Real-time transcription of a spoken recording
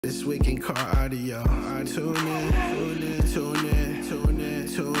This week in car audio. Tune in, tune in, tune in, tune in,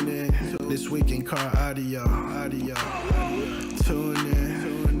 tune in. This week in car audio. Tune in,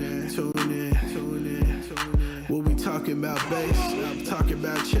 tune in, tune in, tune in. We'll be talking about bass, talking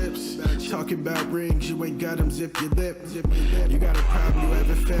about chips, talking about rings. You ain't got them, zip your lip. You got a problem you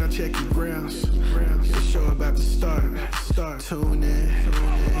haven't found, check your grounds. The show about to start. Tune in,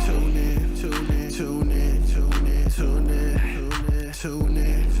 tune in, tune in, tune in, tune in, tune in. Tune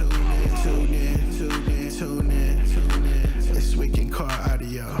in, tune in, tune in, tune in, tune in. This week in car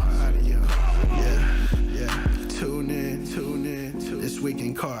audio. Yeah. Tune in. This week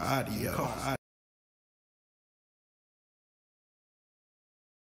in car audio.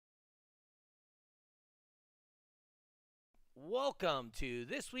 Welcome to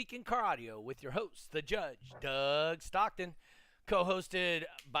This Week in Car Audio with your host, the Judge, Doug Stockton, co-hosted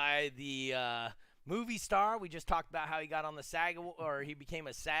by the movie star. We just talked about how he got on the SAG, or he became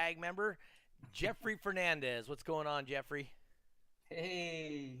a SAG member, Jeffrey Fernandez. What's going on, Jeffrey?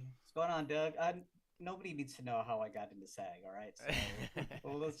 Hey, what's going on, Doug? Nobody needs to know how I got into SAG, all right? So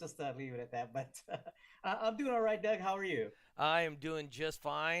well, let's just leave it at that. But I'm doing all right, Doug. How are you? I am doing just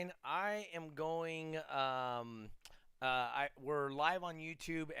fine. I am going. We're live on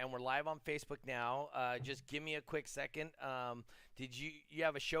YouTube and we're live on Facebook now. Just give me a quick second. Did you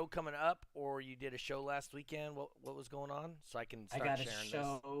have a show coming up, or you did a show last weekend? What was going on? So I can start sharing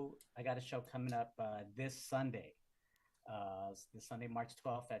this. I got a show coming up this Sunday. This Sunday, March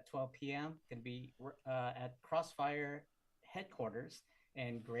 12th at 12 p.m. Going to be at Crossfire headquarters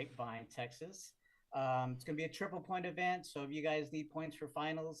in Grapevine, Texas. It's going to be a triple point event. So if you guys need points for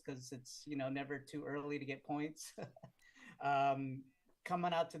finals, because it's never too early to get points, come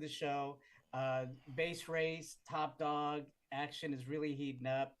on out to the show. Base race, top dog action is really heating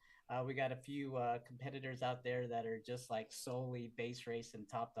up. We got a few competitors out there that are just like solely base race and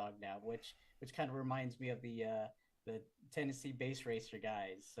top dog now, which kind of reminds me of the Tennessee base racer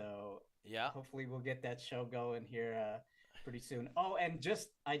guys. So yeah, hopefully we'll get that show going here pretty soon. Oh, and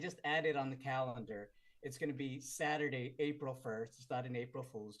I just added on the calendar. It's going to be Saturday, April 1st. It's not an April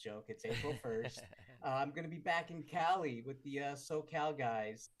Fool's joke. It's April 1st. I'm going to be back in Cali with the SoCal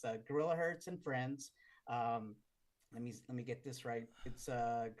guys, Gorilla Hertz and friends. Let me get this right. It's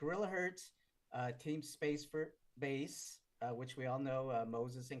Gorilla Hertz, Team Space for Base, which we all know,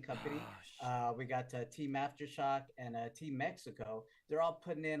 Moses and company. We got Team Aftershock and Team Mexico. They're all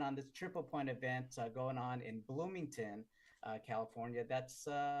putting in on this triple point event going on in Bloomington, California. That's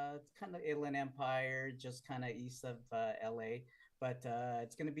kind of Inland Empire, just kind of east of LA. But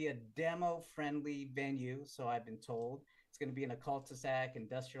it's going to be a demo-friendly venue, so I've been told. It's going to be in a cul-de-sac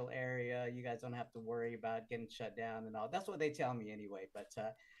industrial area. You guys don't have to worry about getting shut down and all. That's what they tell me anyway. But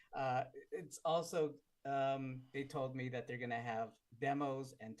it's also they told me that they're going to have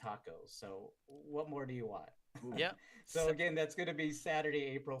demos and tacos. So what more do you want? Yeah. So again, that's going to be Saturday,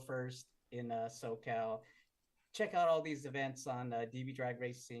 April 1st in SoCal. Check out all these events on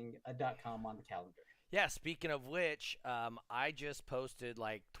dbdragracing.com on the calendar. Yeah, speaking of which, I just posted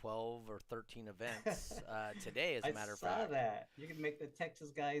like 12 or 13 events today, as a matter of fact. I saw that. You can make the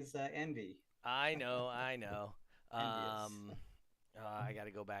Texas guys envy. I know. I got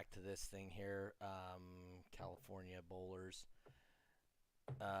to go back to this thing here. California Bowlers.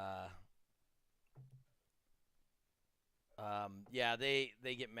 Yeah, they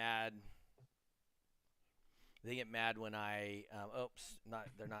get mad. They get mad when I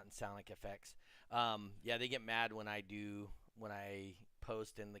they're not in Soundlike FX. Yeah, they get mad when I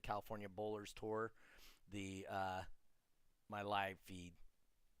post in the California Bowlers Tour my live feed.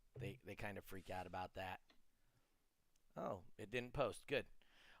 They kind of freak out about that. Oh, it didn't post. Good.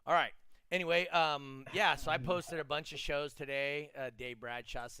 All right. Anyway, yeah, so I posted a bunch of shows today. Dave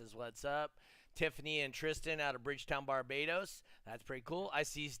Bradshaw says, "What's up?" Tiffany and Tristan out of Bridgetown, Barbados. That's pretty cool. I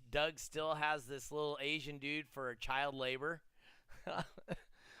see Doug still has this little Asian dude for child labor.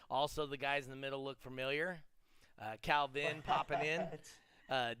 Also, the guys in the middle look familiar. Calvin popping in.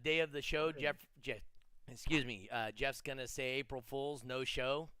 Day of the show, Jeff's going to say April Fool's, no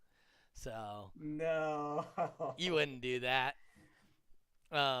show. So no, you wouldn't do that.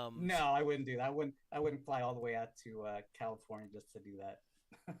 No, I wouldn't do that. I wouldn't fly all the way out to California just to do that.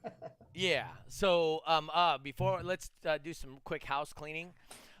 Yeah. So before, let's do some quick house cleaning.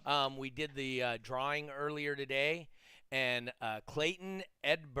 We did the drawing earlier today, and Clayton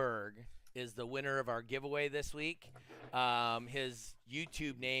Edberg is the winner of our giveaway this week. His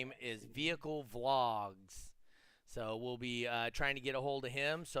YouTube name is Vehicle Vlogs. So we'll be trying to get a hold of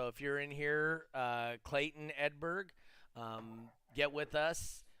him. So if you're in here, Clayton Edberg, get with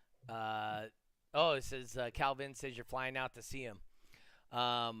us. It says Calvin says you're flying out to see him.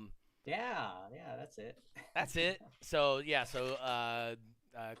 Yeah, that's it. That's it. So yeah, so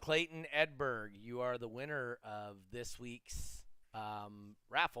Clayton Edberg, you are the winner of this week's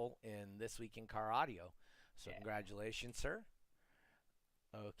raffle in This Week in Car Audio. So Yeah. congratulations, sir.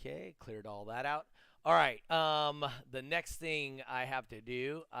 Okay, cleared all that out. All right. The next thing I have to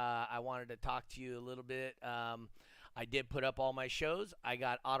do, I wanted to talk to you a little bit. I did put up all my shows. I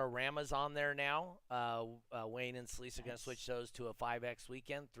got Autoramas on there now. Wayne and Celise are going to switch those to a 5X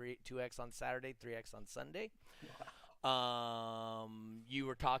weekend, 2X on Saturday, 3X on Sunday. You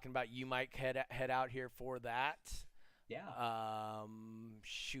were talking about you might head out here for that. Yeah.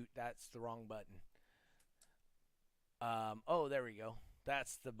 Shoot, that's the wrong button. Oh, there we go.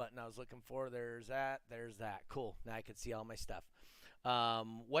 That's the button I was looking for. There's that. There's that. Cool. Now I can see all my stuff.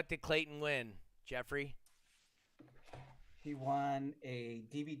 What did Clayton win, Jeffrey? He won a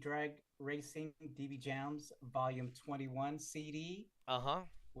DB Drag Racing DB Jams Volume 21 CD Uh-huh.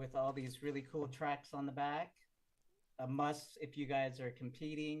 with all these really cool tracks on the back. A must if you guys are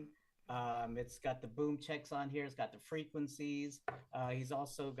competing. It's got the boom checks on here. It's got the frequencies. He's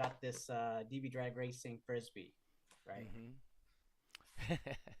also got this DB Drag Racing Frisbee, right? Mm-hmm.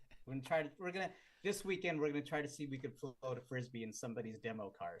 This weekend we're gonna try to see if we could float a Frisbee in somebody's demo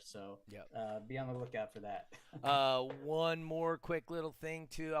car. So Yep. Be on the lookout for that. One more quick little thing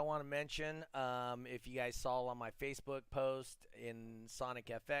too I want to mention. If you guys saw on my Facebook post in Sonic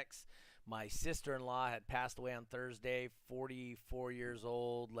FX, my sister-in-law had passed away on Thursday, 44 years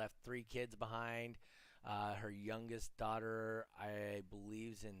old, left 3 kids behind. Her youngest daughter, I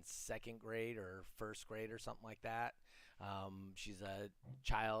believe, is in 2nd grade or 1st grade or something like that. She's a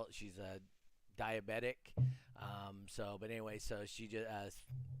diabetic. But anyway, so she just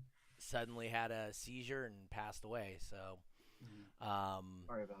suddenly had a seizure and passed away. So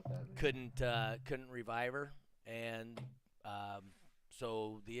Sorry about that, man. couldn't revive her, and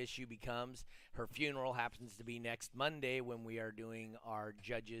so the issue becomes her funeral happens to be next Monday when we are doing our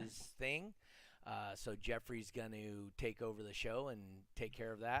judges thing. So Jeffrey's going to take over the show and take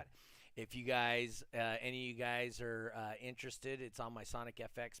care of that. If you guys, any of you guys are interested, it's on my Sonic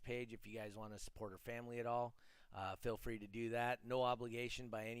FX page. If you guys want to support her family at all, feel free to do that. No obligation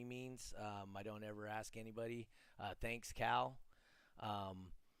by any means. I don't ever ask anybody. Thanks, Cal.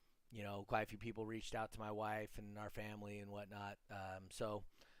 Quite a few people reached out to my wife and our family and whatnot.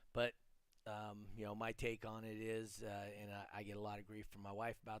 My take on it is, and I get a lot of grief from my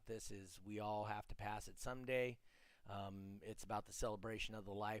wife about this, is we all have to pass it someday. It's about the celebration of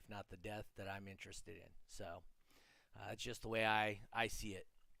the life, not the death, that I'm interested in. So it's just the way I see it.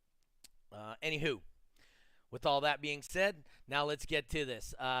 Anywho, with all that being said, now let's get to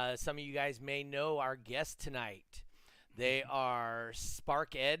this. Some of you guys may know our guest tonight. They are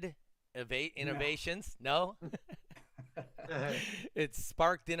Spark Ed Innovations. No? It's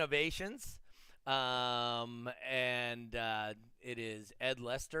Sparked Innovations. And it is Ed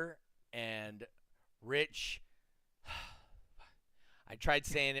Lester and Rich. I tried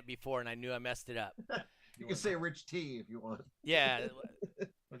saying it before and I knew I messed it up. You can say Rich T if you want. Yeah.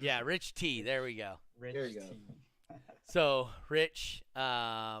 Yeah, Rich T. There we go. Rich There you go. T. So, Rich,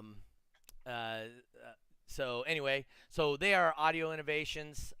 so anyway, so they are Audio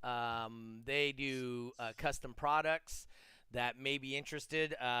Innovations. They do custom products that may be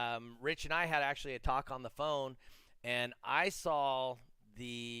interested. Rich and I had actually a talk on the phone, and I saw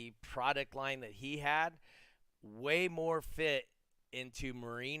the product line that he had way more fit into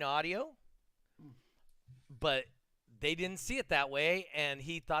marine audio, but they didn't see it that way, and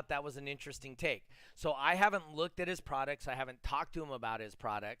he thought that was an interesting take. So I haven't looked at his products. I haven't talked to him about his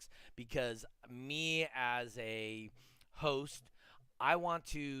products because me as a host, I want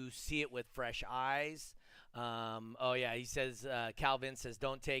to see it with fresh eyes. He says, Calvin says,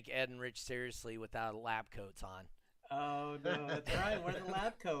 don't take Ed and Rich seriously without lab coats on. Oh, no, that's right. Wear the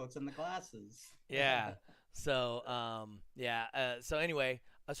lab coats and the glasses. Yeah. So, so anyway,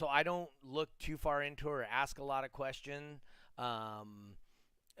 so I don't look too far into it or ask a lot of questions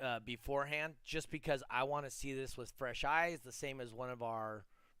beforehand, just because I want to see this with fresh eyes, the same as one of our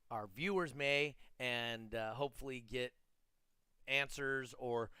viewers may, and hopefully get answers,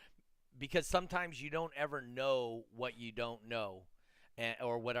 or because sometimes you don't ever know what you don't know,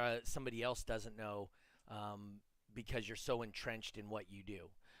 or what somebody else doesn't know, because you're so entrenched in what you do.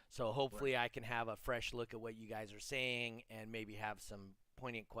 So hopefully I can have a fresh look at what you guys are saying and maybe have some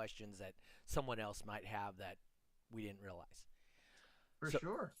poignant questions that someone else might have that we didn't realize. For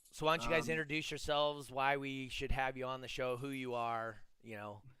sure. So why don't you guys introduce yourselves, why we should have you on the show, who you are,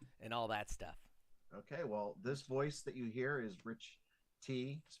 and all that stuff. Okay, well, this voice that you hear is Rich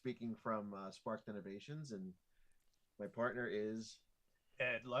T, speaking from Sparked Innovations, and my partner is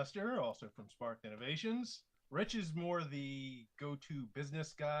Ed Lester, also from Sparked Innovations. Rich is more the go-to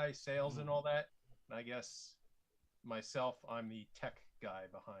business guy, sales and all that. And I guess myself, I'm the tech guy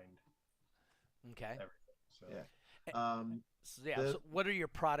behind Okay. everything. So Yeah. So what are your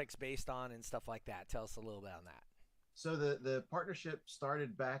products based on and stuff like that? Tell us a little bit on that. So the partnership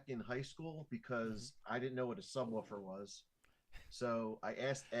started back in high school because I didn't know what a subwoofer was. So I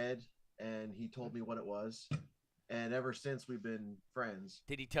asked Ed, and he told me what it was. And ever since, we've been friends.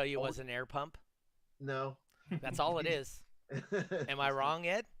 Did he tell you it was an air pump? No. That's all it is. Am I wrong,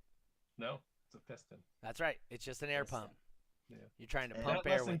 Ed? no, it's a piston. That's right. It's just an air Listen. pump. Yeah. You're trying to And pump That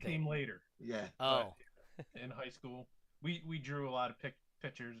air lesson with came it. later. Yeah. Oh, In high school, we drew a lot of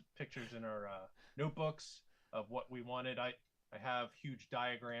pictures in our notebooks of what we wanted. I have huge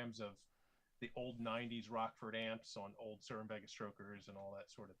diagrams of the old 90s Rockford amps on old Vega strokers and all that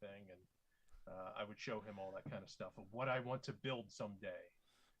sort of thing, and I would show him all that kind of stuff of what I want to build someday,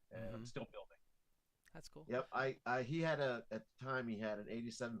 and I'm still building. that's cool. Yep. He had at the time he had an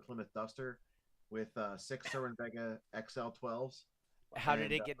 '87 Plymouth Duster with 6 Vega XL12s. How did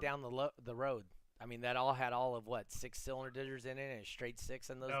And, it get down the road? I mean, that all had all of what, 6 cylinder in it and a straight 6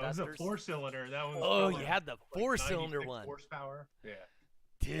 in those That was dusters? a 4-cylinder. That was Oh, probably you had the like 4-cylinder 96 one. horsepower. Yeah.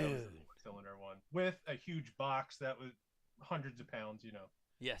 That was Dude. the 4-cylinder one with a huge box that was hundreds of pounds,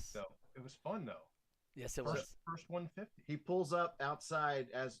 Yes. So it was fun though. Yes, it was. First 150. He pulls up outside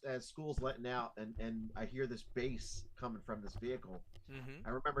as school's letting out, and I hear this bass coming from this vehicle. Mm-hmm. I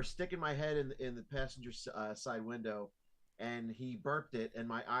remember sticking my head in the passenger side window, and he burped it, and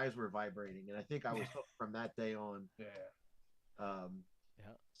my eyes were vibrating, and I think I was hooked from that day on. Yeah.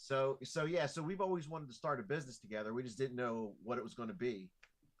 Yeah. So we've always wanted to start a business together. We just didn't know what it was going to be.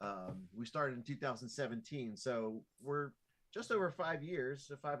 We started in 2017, so we're just over 5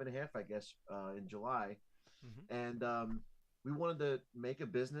 years, 5.5, I guess, in July. And we wanted to make a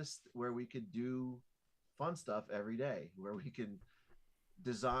business where we could do fun stuff every day, where we can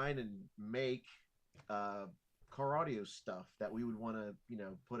design and make car audio stuff that we would want to,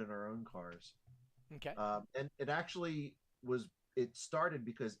 put in our own cars. Okay. And it started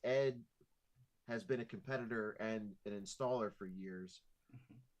because Ed has been a competitor and an installer for years.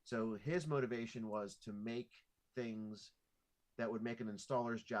 So his motivation was to make things that would make an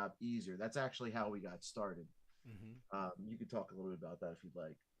installer's job easier. That's actually how we got started. You could talk a little bit about that if you'd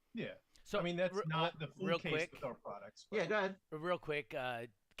like. Yeah. So I mean, that's not the full real case quick. with our products. Yeah, go ahead. Real quick,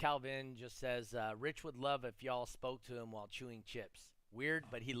 Calvin just says, Rich would love if y'all spoke to him while chewing chips. Weird,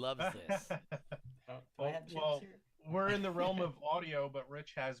 but he loves this. Do I have chips well, here? we're in the realm of audio, but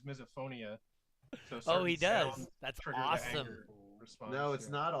Rich has misophonia. So Oh, he certain does. sounds That's trigger the awesome. anger response. No, it's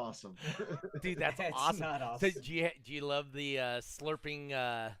Yeah. not awesome. Dude, that's It's awesome. not So awesome. do you love the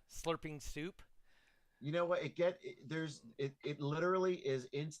slurping soup? You know what? It literally is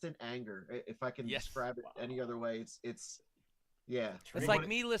instant anger. If I can Yes. describe it any other way, it's yeah. It's like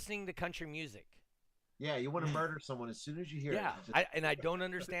me listening to country music. Yeah, you want to murder someone as soon as you hear Yeah, it. I don't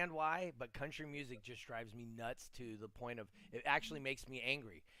understand why, but country music just drives me nuts to the point of it actually makes me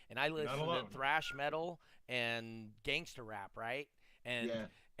angry. And I listen to alone. thrash metal and gangster rap, right? And Yeah.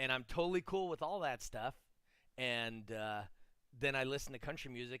 and I'm totally cool with all that stuff. And then I listen to country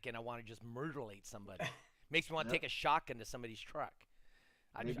music and I want to just mutilate somebody. Makes me want to Yep. take a shotgun to somebody's truck.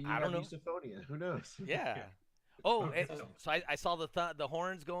 Maybe you I don't have know. misophonia. Who knows? Yeah. Oh, Okay. so I saw the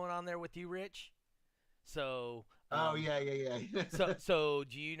horns going on there with you, Rich. So. Oh yeah. So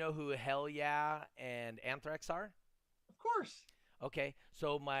do you know who Hell Yeah and Anthrax are? Of course. Okay,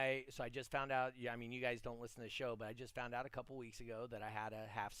 so I just found out. Yeah, I mean, you guys don't listen to the show, but I just found out a couple weeks ago that I had a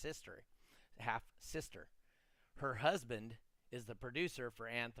half sister. Her husband is the producer for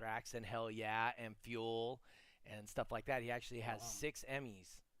Anthrax and Hell Yeah and Fuel and stuff like that. He actually has 6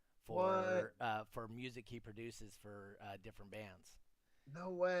 Emmys for music he produces for different bands.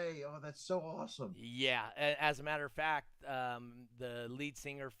 No way. Oh, that's so awesome. Yeah, as a matter of fact, the lead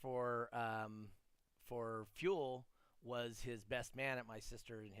singer for Fuel was his best man at my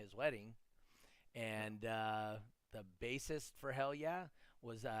sister and his wedding, and the bassist for Hell Yeah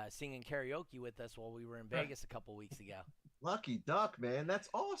was singing karaoke with us while we were in Vegas a couple weeks ago. Lucky duck, man. That's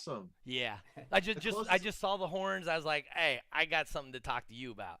awesome. Yeah, I closest- just saw the horns. I was like, hey, I got something to talk to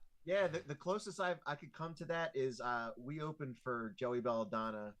you about. Yeah, the closest I could come to that is we opened for Joey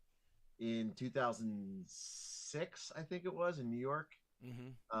Belladonna in 2006, I think it was, in New York.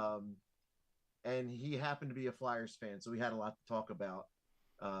 Mm-hmm. And he happened to be a Flyers fan, so we had a lot to talk about.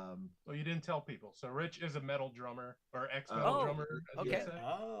 Well, you didn't tell people. So Rich is a metal drummer or ex-metal Oh, drummer, as okay. you say.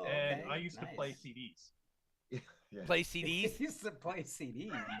 Oh, And okay, I used to play nice. CDs. Yeah. Play He CDs. used to play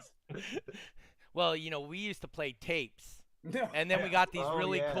CDs. Well, we used to play tapes. No. And then we got these Oh,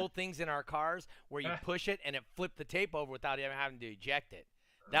 really yeah. cool things in our cars where you push it and it flipped the tape over without even having to eject it.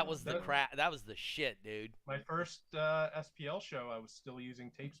 That was the that- crap. That was the shit, dude. My first SPL show, I was still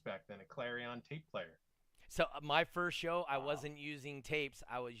using tapes back then, a Clarion tape player. So my first show, I Wow. wasn't using tapes.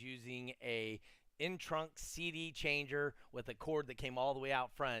 I was using a in-trunk CD changer with a cord that came all the way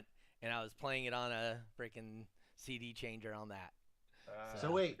out front, and I was playing it on a freaking CD changer on that.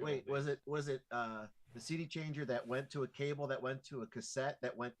 So wait, was it the CD changer that went to a cable that went to a cassette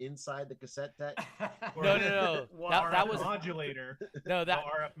that went inside the cassette deck? No. That was modulator. no that.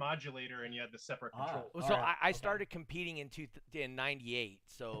 RF modulator, and you had the separate control. So Alright, I okay. started competing in '98.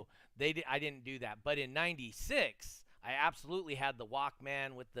 So I didn't do that. But in '96, I absolutely had the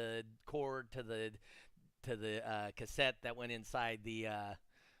Walkman with the cord to the cassette that went inside the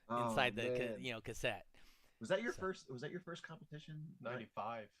Man. cassette. Was that your So- first? Was that your first competition?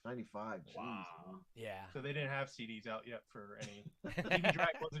 95. 95. Jeez. Wow. Yeah. So they didn't have CDs out yet for any. TV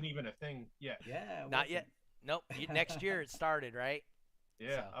Track wasn't even a thing yet. Yeah. Not yet. Nope. Next year it started, right?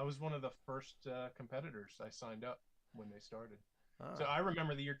 Yeah, So- I was one of the first competitors. I signed up when they started. Oh. So I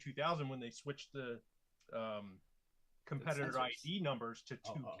remember the year 2000 when they switched the competitor sensors. ID numbers to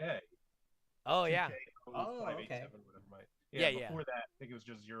 2K. Oh yeah. 2K, Oh, 587, okay. whatever my. Yeah, Yeah, yeah. before that, I think it was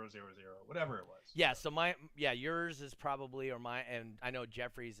just 000, whatever it was. Yeah. So yours is probably or my and I know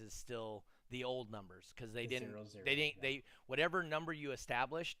Jeffrey's is still the old numbers because they The didn't 00, they didn't yeah. they whatever number you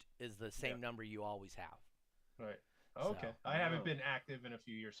established is the same Yeah. number you always have. Right. Okay. So- I haven't Oh. been active in a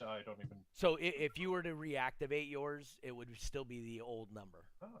few years, so I don't even. So if you were to reactivate yours, it would still be the old number.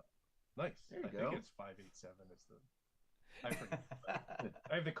 Nice. There you I go. think it's 587 is the. I forget.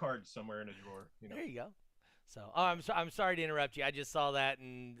 I have the card somewhere in a drawer. You know. There you go. So I'm sorry to interrupt you. I just saw that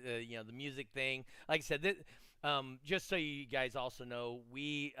and the music thing. Like I said, just so you guys also know,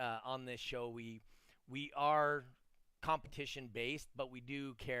 we on this show we are competition based, but we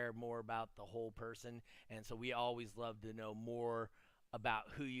do care more about the whole person, and so we always love to know more about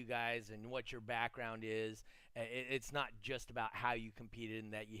who you guys and what your background is. It's not just about how you competed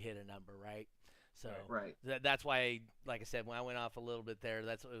and that you hit a number, right? So Right. that's why, like I said, when I went off a little bit there, it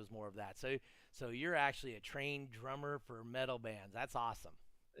was more of that. So you're actually a trained drummer for metal bands. That's awesome.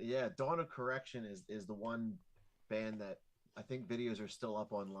 Yeah. Dawn of Correction is the one band that I think videos are still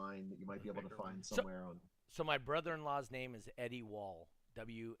up online that you might be able to Bigger one. find somewhere on. So my brother-in-law's name is Eddie Wall,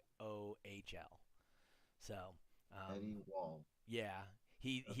 Wohl. So Eddie Wall. yeah,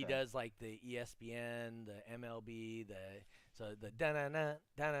 he Okay. does like the ESPN, the MLB, the da-na-na,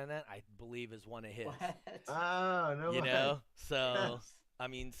 da-na-na, I believe is one of his. What? Oh no. You way. know, so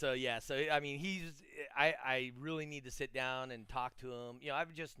Yes. I mean, I really need to sit down and talk to him.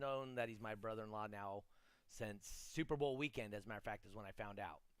 I've just known that he's my brother-in-law now since Super Bowl weekend. As a matter of fact, is when I found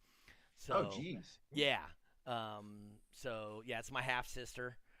out. So Oh geez. yeah, it's my half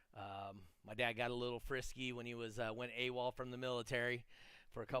sister. My dad got a little frisky when he went AWOL from the military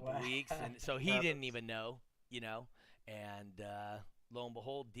for a couple Wow. weeks, and so he Happens. didn't even know, And lo and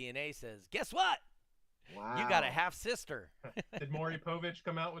behold, DNA says, "Guess what? Wow. You got a half sister. Did Maury Povich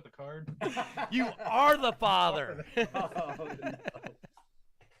come out with the card? You are the father." Oh,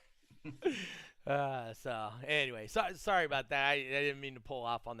 no. So anyway, sorry about that. I didn't mean to pull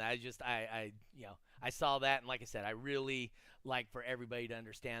off on that. I saw that, and like I said, I really like for everybody to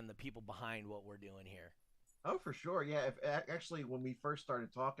understand the people behind what we're doing here. Oh, for sure. Yeah. Actually, when we first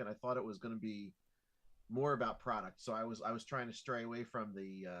started talking, I thought it was going to be more about product. So I was trying to stray away from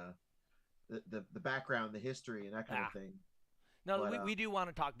the background, the history, and that kind of thing. No, But, we do want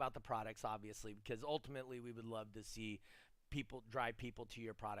to talk about the products, obviously, because ultimately we would love to see drive people to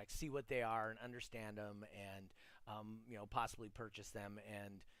your products, see what they are, and understand them, and possibly purchase them,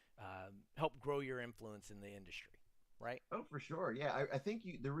 and help grow your influence in the industry, right? Oh, for sure. Yeah, I think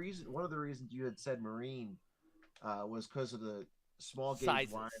one of the reasons you had said marine was because of the small gauge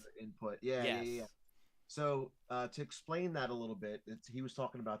Sizes. wire input. Yeah, Yes. yeah. So to explain that a little bit, he was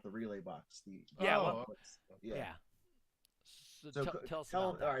talking about the relay box. Yeah, Oh, Yeah. So Tell us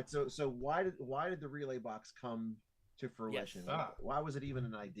about that. all right. So why did the relay box come to fruition? Ah. Why was it even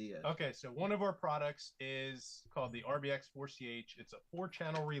an idea? Okay, so one of our products is called the RBX 4CH. It's a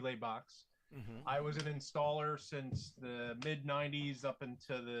 4-channel relay box. Mhm. I was an installer since the mid 90s up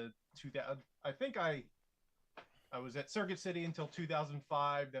into the 2000. I think I was at Circuit City until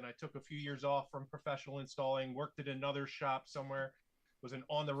 2005. Then I took a few years off from professional installing, worked at another shop somewhere, was an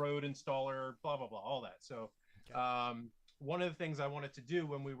on the road installer, blah, blah, blah, all that. So Okay. one of the things I wanted to do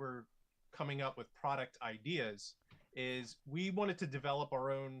when we were coming up with product ideas is we wanted to develop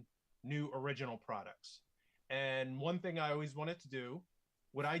our own new original products. And one thing I always wanted to do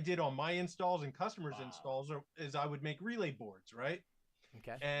what I did on my installs and customers' Wow. installs is I would make relay boards, right?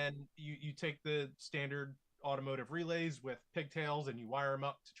 Okay. And you take the standard automotive relays with pigtails and you wire them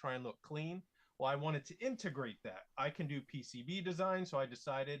up to try and look clean. Well, I wanted to integrate that. I can do PCB design, so I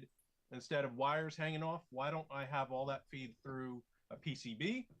decided instead of wires hanging off, why don't I have all that feed through a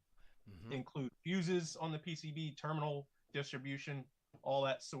PCB, include fuses on the PCB, terminal distribution, all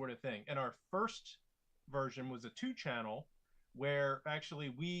that sort of thing. And our first version was a 2-channel where actually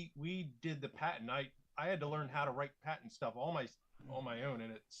we did the patent. I had to learn how to write patent stuff on my own,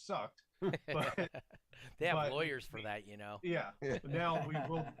 and it sucked. But They have but lawyers for that, you know. yeah, now we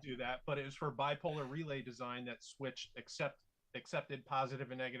will do that. But it was for bipolar relay design that switched accepted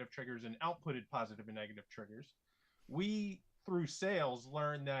positive and negative triggers and outputted positive and negative triggers. We, through sales,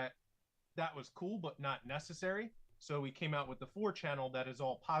 learned that that was cool but not necessary. So we came out with the 4-channel that is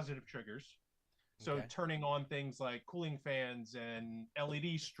all positive triggers. So Okay. turning on things like cooling fans and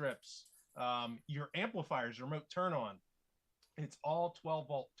LED strips, your amplifiers, remote turn on, it's all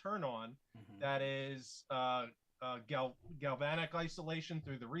 12-volt turn on. That is galvanic isolation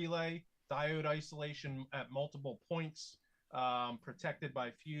through the relay, diode isolation at multiple points, protected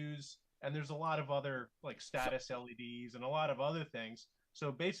by fuse, and there's a lot of other like status LEDs and a lot of other things.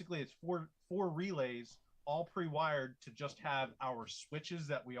 So basically, it's four relays, all pre-wired to just have our switches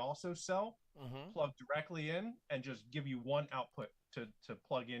that we also sell plug directly in and just give you one output to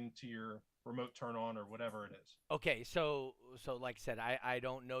plug into your remote turn on or whatever it is. Okay, so like I said, I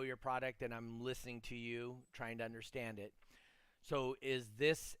don't know your product and I'm listening to you trying to understand it. So is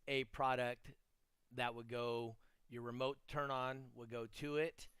this a product that would go, your remote turn on would go to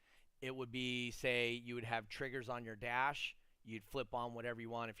it? It would be, say, you would have triggers on your dash. You'd flip on whatever you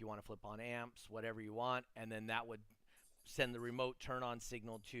want, if you want to flip on amps, whatever you want, and then that would send the remote turn on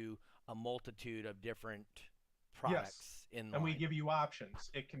signal to a multitude of different products in line. And we give you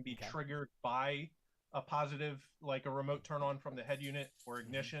options. It can be triggered by a positive, like a remote turn on from the head unit or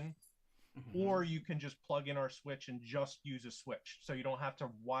ignition, or you can just plug in our switch and just use a switch. So you don't have to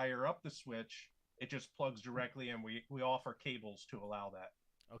wire up the switch. It just plugs directly, and we offer cables to allow that.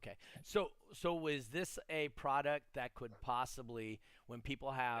 Okay. So is this a product that could possibly, when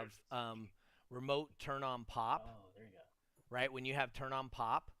people have remote turn on pop, there you go. right? When you have turn on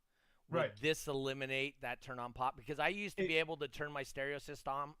pop, would Right. this eliminate that turn on pop? Because I used to be able to turn my stereo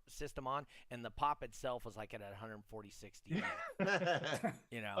system on, and the pop itself was like at 146 dB.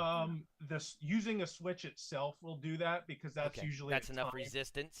 You know, This using a switch itself will do that because that's okay. usually That's a enough time-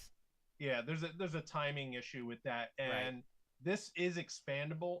 resistance. Yeah, there's a timing issue with that, and this is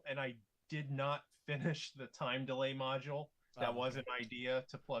expandable. And I did not finish the time delay module. That was an idea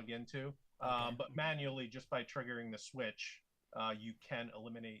to plug into, but manually, just by triggering the switch, you can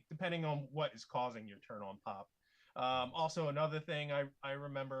eliminate, depending on what is causing your turn on pop. Also, another thing, I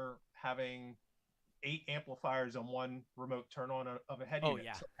remember having 8 amplifiers on one remote turn on of a head unit.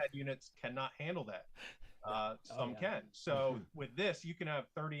 Yeah. Some head units cannot handle that. Some can. So with this, you can have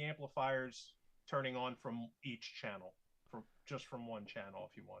 30 amplifiers turning on from each channel, from one channel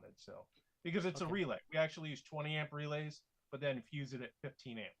if you wanted. So because it's a relay, we actually use 20 amp relays, but then fuse it at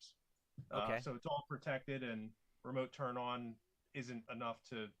 15 amps. So it's all protected, and remote turn on isn't enough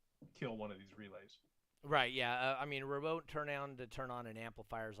to kill one of these relays. Right. Yeah. I mean, remote turn on an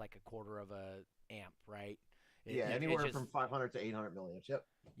amplifier is like a quarter of a amp, right? Anywhere just, from 500 to 800 milliamps. Yep.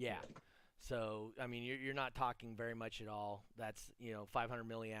 Yeah. So I mean, you're not talking very much at all. That's 500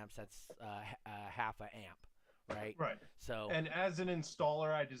 milliamps. That's half a amp, right? Right. So and as an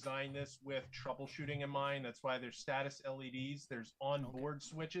installer, I designed this with troubleshooting in mind. That's why there's status LEDs. There's onboard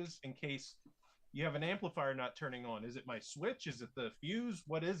switches in case you have an amplifier not turning on. Is it my switch? Is it the fuse?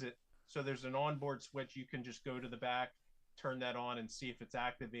 What is it? So there's an onboard switch. You can just go to the back, turn that on, and see if it's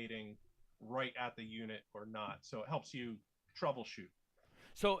activating right at the unit or not. So it helps you troubleshoot.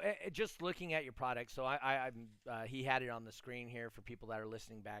 So just looking at your product, so he had it on the screen here for people that are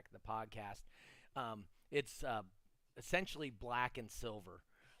listening back to the podcast. It's essentially black and silver,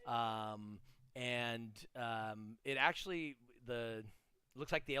 and it actually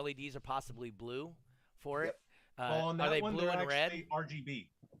looks like the LEDs are possibly blue for it. Well, on that are they one, blue they're and red? RGB.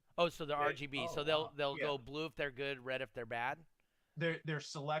 Oh, so they're RGB. So they'll Yeah. go blue if they're good, red if they're bad. They're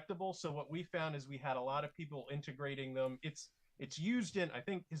selectable. So what we found is we had a lot of people integrating them. It's used in, I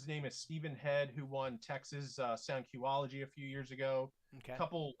think his name is Stephen Head, who won Texas SoundQology a few years ago. Okay. A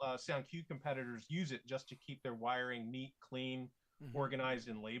couple SoundQ competitors use it just to keep their wiring neat, clean, organized,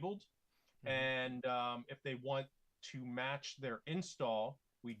 and labeled. And if they want to match their install,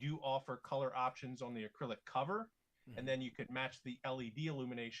 we do offer color options on the acrylic cover. And then you could match the LED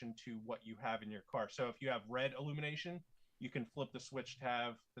illumination to what you have in your car. So if you have red illumination, you can flip the switch to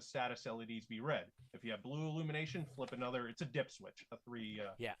have the status LEDs be red. If you have blue illumination, flip another. It's a dip switch, a 3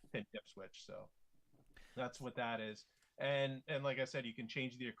 pin dip switch. So that's what that is. And like I said, you can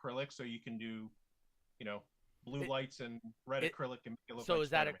change the acrylic, so you can do, blue lights and red acrylic and make it look So like is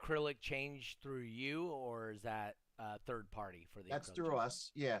that Spider-Man. acrylic change through you, or is that third party for the? That's acrylic through change?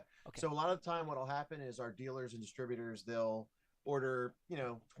 us. Yeah. Okay. So a lot of the time what'll happen is our dealers and distributors, they'll order,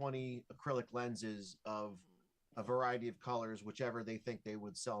 20 acrylic lenses of a variety of colors, whichever they think they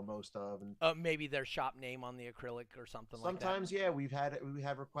would sell most of. And Maybe their shop name on the acrylic or something like that. sometimes, we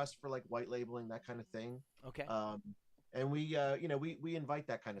have requests for like white labeling, that kind of thing. Okay. And we invite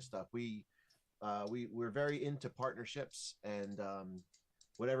that kind of stuff. We're very into partnerships, and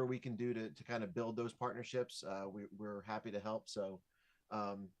whatever we can do to kind of build those partnerships, we're happy to help. So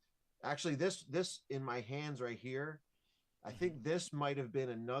actually this in my hands right here, I think this might have been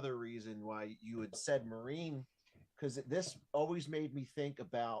another reason why you had said marine, because this always made me think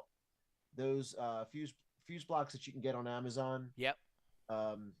about those fuse blocks that you can get on Amazon. Yep.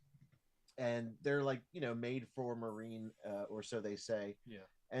 And they're like, made for marine, or so they say. Yeah.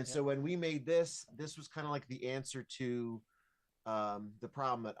 And so when we made this was kind of like the answer to the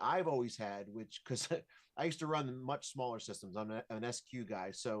problem that I've always had, which, because I used to run much smaller systems. I'm an SQ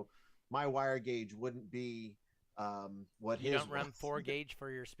guy, so my wire gauge wouldn't be what You his don't run was. 4 gauge for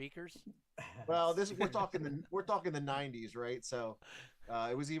your speakers? Well, we're talking the 90s, right? So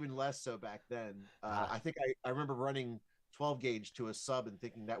it was even less so back then. I think I remember running 12 gauge to a sub and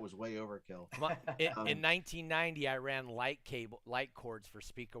thinking that was way overkill. In 1990, I ran light cords for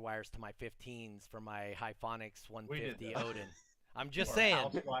speaker wires to my 15s for my Hyphonics 150 Odin. I'm just saying.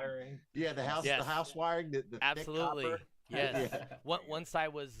 House wiring. Yeah, the house wiring, the Absolutely. thick copper. Yes. Yeah. One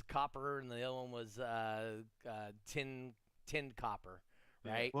side was copper and the other one was tin copper,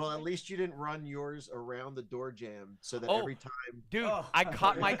 right? Well, at least you didn't run yours around the door jamb, so that Oh. every time. Dude, Oh. I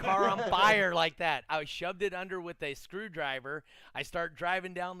caught my car on fire like that. I shoved it under with a screwdriver. I start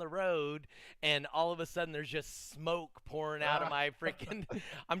driving down the road, and all of a sudden there's just smoke pouring out of my freaking.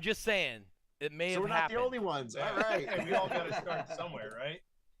 I'm just saying, it may So have we're not happened. the only ones. All right. Hey, we all got to start somewhere, right?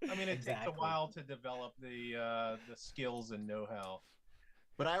 I mean, it takes a Exactly. while to develop the skills and know-how.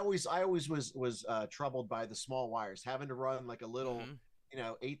 But I always was troubled by the small wires, having to run like a little,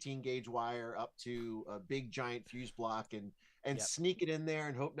 Mhm. 18 gauge wire up to a big giant fuse block and Yep. sneak it in there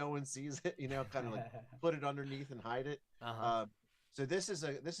and hope no one sees it. Kind of like put it underneath and hide it. Uh-huh. So this is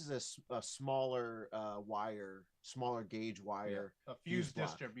a smaller wire, smaller gauge wire. A fuse fuse block.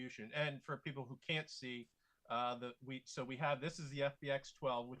 distribution. And for people who can't see, we have, this is the FBX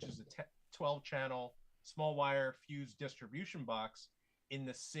 12, which is a 12 channel small wire fuse distribution box in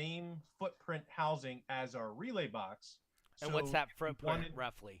the same footprint housing as our relay box. And what's So that if you footprint wanted-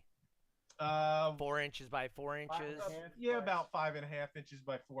 roughly? 4 inches by 4 inches. Yeah, about 5.5 inches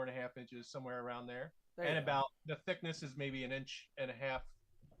by 4.5 inches, somewhere around there. There you And go. about the thickness is maybe 1.5 inches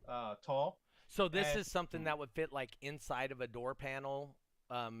tall. So this and- is something that would fit like inside of a door panel,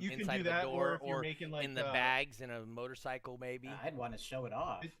 You can inside do of a that, door, or if you're making like in the bags in a motorcycle, maybe. I'd want to show it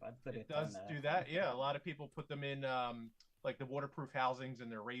off. It- I'd put It it on does do that. Yeah, a lot of people put them in like the waterproof housings in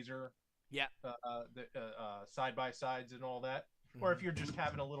their Razor. Yeah. The side by sides and all that. Or if you're just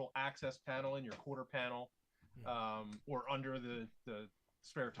having a little access panel in your quarter panel, or under the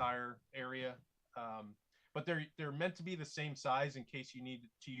spare tire area. But they're meant to be the same size in case you need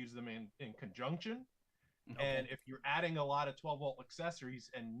to use them in conjunction. And if you're adding a lot of 12-volt accessories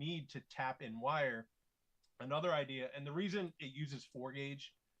and need to tap in wire, another idea, and the reason it uses 4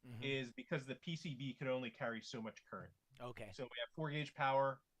 gauge Mhm. is because the PCB could only carry so much current. Okay. So we have 4 gauge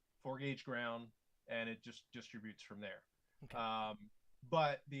power, 4 gauge ground, and it just distributes from there. Okay.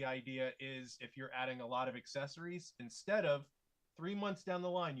 But the idea is if you're adding a lot of accessories, instead of 3 months down the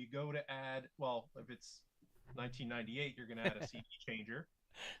line, you go to add, well, if it's 1998, you're going to add a CD changer,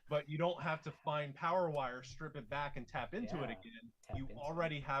 but you don't have to find power wire, strip it back, and tap into it Yeah, again. tap You into it.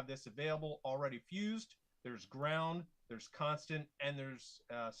 already have this available, already fused. There's ground, there's constant, and there's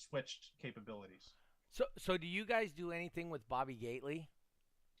switched capabilities. So do you guys do anything with Bobby Gately?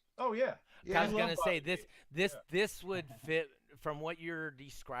 Oh yeah, I was love gonna say Bobby this would fit from what you're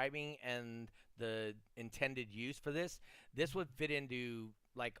describing and the intended use for this. This would fit into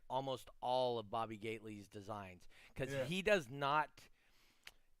like almost all of Bobby Gately's designs because Yeah. he does not.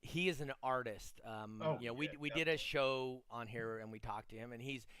 He is an artist. Oh, we yeah, did a show on here and we talked to him and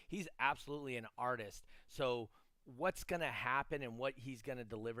he's absolutely an artist. So what's gonna happen and what he's gonna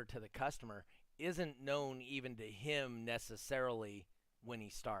deliver to the customer isn't known even to him necessarily when he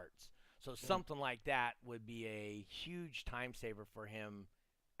starts. So something like that would be a huge time saver for him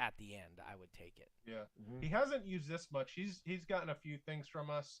at the end. I would take it. Yeah. Mhm. He hasn't used this much. He's gotten a few things from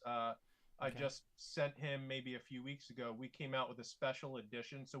us. I Okay. just sent him maybe a few weeks ago. We came out with a special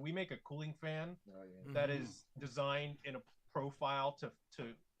edition. So we make a cooling fan Oh yeah. that Mhm. is designed in a profile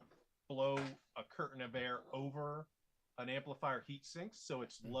to blow a curtain of air over an amplifier heat sink, so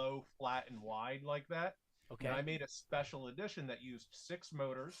it's low, flat, and wide like that. Okay. And I made a special edition that used 6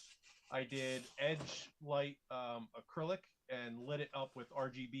 motors. I did edge light acrylic and lit it up with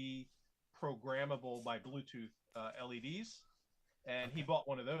RGB programmable by Bluetooth LEDs. And he bought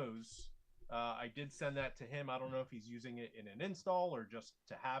one of those. I did send that to him. I don't know if he's using it in an install or just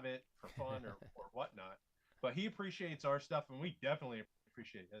to have it for fun or whatnot. But he appreciates our stuff, and we definitely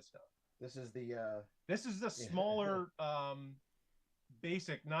appreciate his stuff. This is the This is the smaller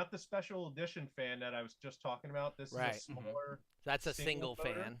basic, not the special edition fan that I was just talking about. This Right. is a smaller. That's a single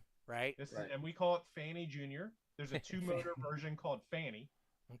single motor. fan, right? This Right. is, and we call it Fanny Junior. There's a 2-motor version called Fanny.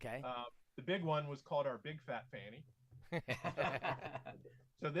 Okay. The big one was called our Big Fat Fanny.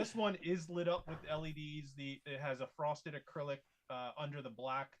 So this one is lit up with LEDs. It has a frosted acrylic under the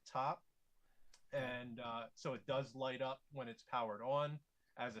black top, and so it does light up when it's powered on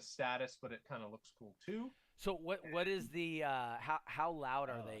as a status, but it kind of looks cool too. So what is the how loud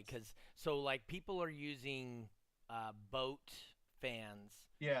are Oh, they? it's- Because so like people are using boat fans.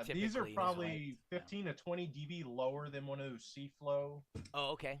 Yeah, these are Typically, probably right. 15 to 20 dB lower than one of those Seaflow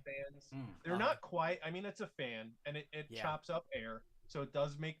Oh, okay. fans. Mm. They're not quite. I mean, it's a fan, and it Yeah. chops up air, so it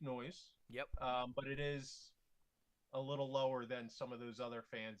does make noise. Yep. But it is a little lower than some of those other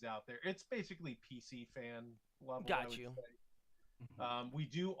fans out there. It's basically PC fan level. I Got would you. say. We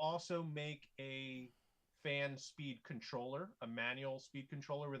do also make a fan speed controller, a manual speed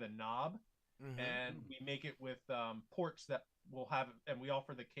controller with a knob, Mhm. and we make it with ports that will have, and we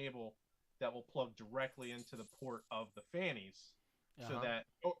offer the cable that will plug directly into the port of the fannies, so Uh-huh. that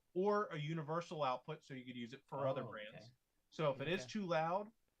or a universal output, so you could use it for other Oh, brands. okay. So if it is Okay. too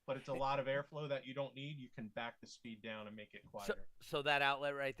loud, but it's a lot of airflow that you don't need, you can back the speed down and make it So, quieter. so that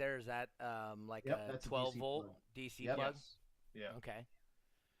outlet right there is that like Yep, a that's a 12 DC volt plug. DC Yep. plug? Yes. Yeah. Okay.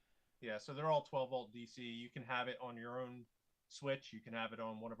 Yeah, so they're all 12-volt DC. You can have it on your own switch. You can have it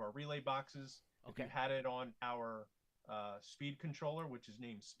on one of our relay boxes. If Okay. you had it on our speed controller, which is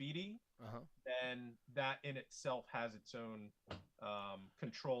named Speedy, Uh-huh. then that in itself has its own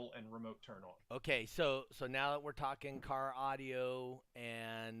control and remote turn on. Okay, so now that we're talking car audio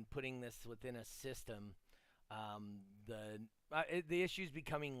and putting this within a system, the issue is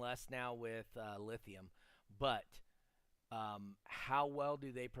becoming less now with lithium, but how well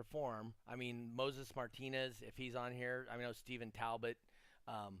do they perform? I mean, Moses Martinez, if he's on here, I know Stephen Talbot,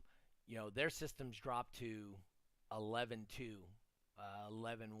 their systems drop to 11.2,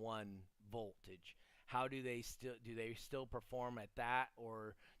 11.1 voltage. How do they still perform at that,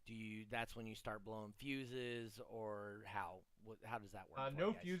 or that's when you start blowing fuses, or how does that work? for No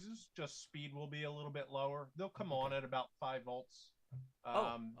you guys? fuses, just speed will be a little bit lower. They'll come on Okay. at about 5 volts.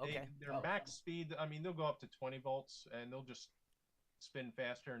 Okay. Their Oh. max speed, I mean, they'll go up to 20 volts and they'll just spin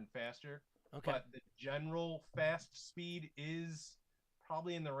faster and faster. Okay. But the general fast speed is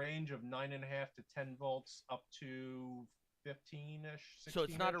probably in the range of 9.5 to 10 volts up to 15-ish, 16-ish. So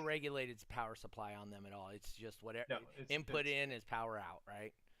it's not a regulated power supply on them at all. It's just whatever No, it's input in is power out,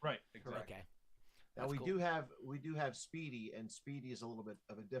 right? Right, exactly. Okay. Now That's we cool. do have Speedy, and Speedy is a little bit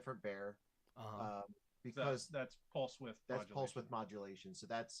of a different bear Uh-huh. because That's pulse width that's pulse modulation. width modulation. So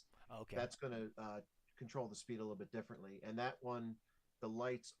that's Okay. going to control the speed a little bit differently, and that one, the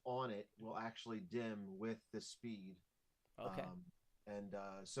lights on it will actually dim with the speed. Okay. And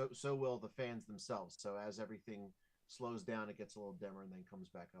so will the fans themselves. So as everything slows down, it gets a little dimmer and then comes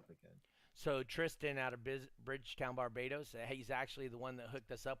back up again. So Tristan out of Bridgetown, Barbados, he's actually the one that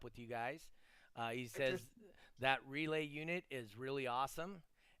hooked us up with you guys. He says that relay unit is really awesome,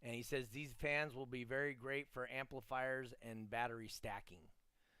 and he says these fans will be very great for amplifiers and battery stacking.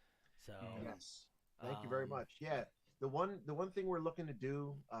 So Yes. Thank you very um, much. Yeah, the one thing we're looking to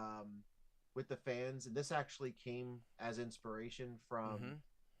do with the fans, and this actually came as inspiration from Mhm.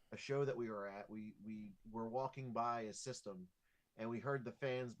 a show that we were at. We were walking by a system, and we heard the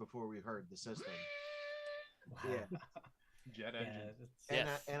fans before we heard the system. Yeah. Jet Yeah, engine. it's- And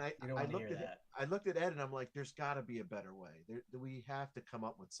Yes. you don't I want to looked hear at that. I looked at Ed, and I'm like, "There's got to be a better way. We have to come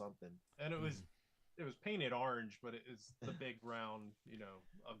up with something." And Mm-hmm. it was painted orange, but it is the big round,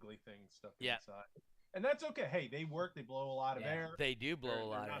 ugly thing stuck Yeah. inside. And that's okay. Hey, they work. They blow a lot of Yeah. air. they do blow They're a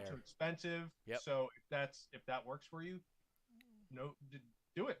lot not of too air. expensive. Yep. So if that works for you,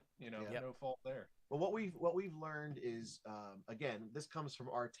 do it. Yeah. No fault there. Well, what we've learned is, again, this comes from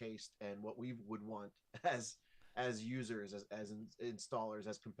our taste and what we would want as as users, as installers,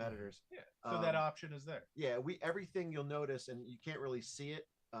 as competitors. Yeah. So that Um, option is there. yeah, we everything you'll notice, and you can't really see it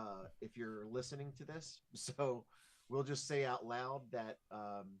if you're listening to this. So we'll just say out loud that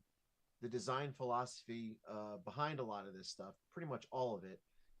the design philosophy behind a lot of this stuff, pretty much all of it,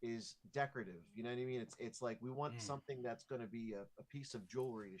 is decorative. You know what I mean? It's like we want something that's going to be a piece of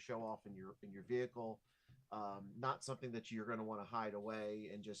jewelry to show off in your vehicle, not something that you're going to want to hide away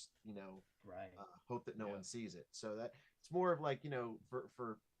and just Right. hope that no Yeah. one sees it. So that it's more of like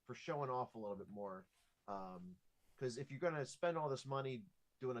for showing off a little bit more. Because if you're going to spend all this money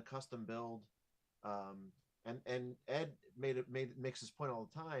doing a custom build, and Ed makes his point all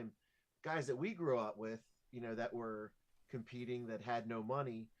the time, guys that we grew up with, that were competing, that had no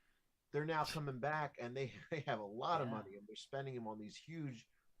money, they're now coming back and they have a lot of Yeah. money and they're spending them on these huge,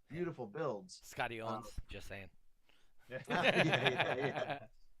 beautiful builds. Scotty Owens, just saying. Yeah.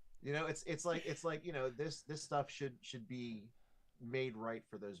 It's like this stuff should be made right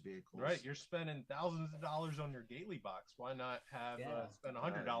for those vehicles. Right, you're spending thousands of dollars on your Gately box. Why not have Yeah. spend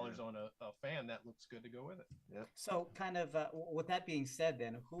 $100 on a fan that looks good to go with it? So, kind of, with that being said,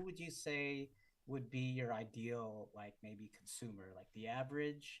 then, who would you say would be your ideal, like maybe consumer, like the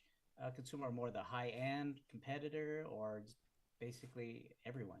average consumer, or more the high-end competitor, or just basically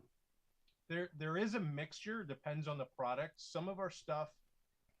everyone? There is a mixture, depends on the product. Some of our stuff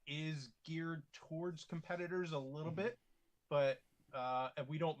is geared towards competitors a little bit, but and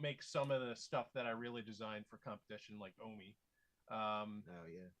we don't make some of the stuff that I really designed for competition, like Omi. Oh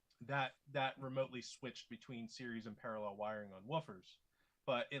yeah. That remotely switched between series and parallel wiring on woofers,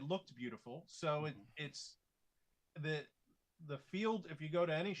 but it looked beautiful. So it's the field. If you go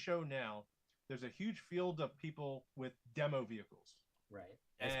to any show now, there's a huge field of people with demo vehicles, Right.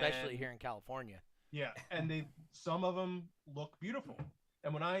 Especially And- here in California. yeah, and some of them look beautiful.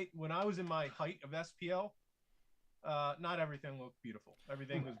 And when I was in my height of SPL, not everything looked beautiful.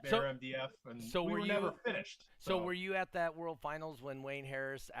 Everything was bare So- MDF, and so we were were never you- finished. So were you at that World Finals when Wayne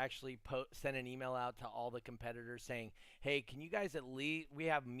Harris actually sent an email out to all the competitors saying, "Hey, can you guys at least, we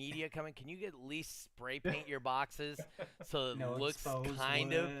have media coming, can you at least spray paint your boxes so it No looks exposed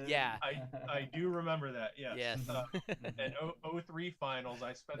kind of, wood. yeah." I do remember that. Yes. Yes. And 03 finals,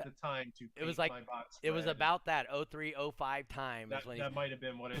 I spent the time to. It was paint like- my box It was spread. about that 03, 05 time. That, is when that might have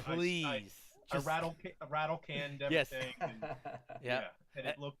been what it. please. I just rattle canned Yes. everything. And, Yeah. and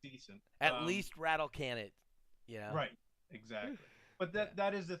it looked decent. at least rattle can it, you know? Right, exactly. But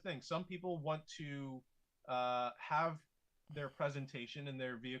that is the thing. Some people want to have their presentation and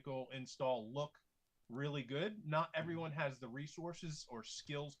their vehicle install look really good. Not everyone has the resources or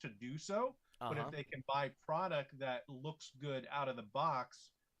skills to do so, but Uh-huh. if they can buy product that looks good out of the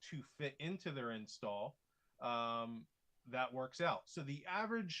box to fit into their install, that works out. So the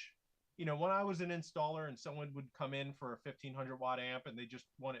average, when I was an installer and someone would come in for a 1500 watt amp and they just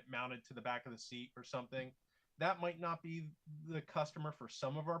want it mounted to the back of the seat or something, that might not be the customer for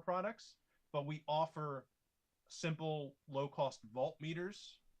some of our products, but we offer simple low cost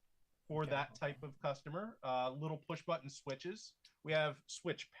voltmeters for that type of customer, little push button switches. We have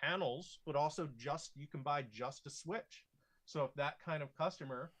switch panels, but also you can buy just a switch. So if that kind of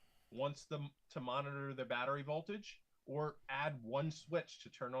customer wants them to monitor their battery voltage or add one switch to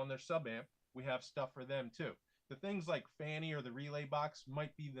turn on their sub amp, we have stuff for them too. The things like Fanny or the relay box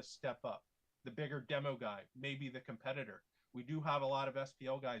might be the step up. The bigger demo guy, maybe the competitor. We do have a lot of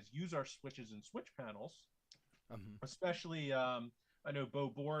SPL guys use our switches and switch panels, especially I know Bo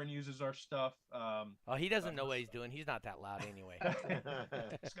Boren uses our stuff. Oh, he doesn't know what he's doing. He's not that loud anyway.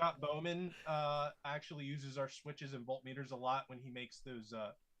 Scott Bowman actually uses our switches and voltmeters a lot when he makes those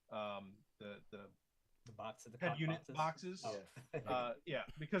the box of the head unit boxes. Oh. Yeah,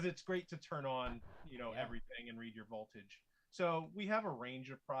 because it's great to turn on, everything and read your voltage. So we have a range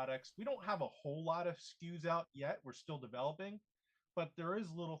of products. We don't have a whole lot of SKUs out yet. We're still developing, but there is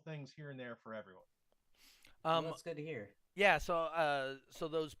little things here and there for everyone. Well, that's good to hear. Yeah, so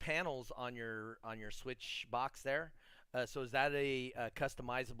those panels on your switch box there, so is that a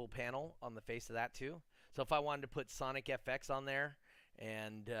customizable panel on the face of that too? So if I wanted to put Sonic FX on there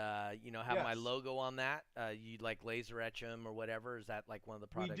and have my Yes. logo on that, you'd like laser etch them or whatever? Is that like one of the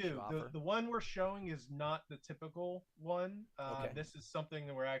We products do. you offer? The one we're showing is not the typical one. Okay. This is something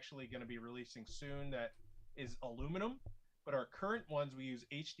that we're actually going to be releasing soon that is aluminum. But our current ones, we use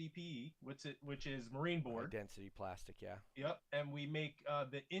HDPE, which is marine High board. density plastic, yeah. Yep. And we make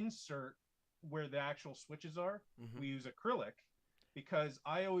the insert where the actual switches are. Mhm. We use acrylic because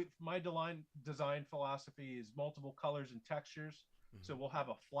my design philosophy is multiple colors and textures. So we'll have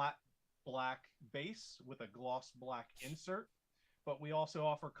a flat black base with a gloss black insert. but we also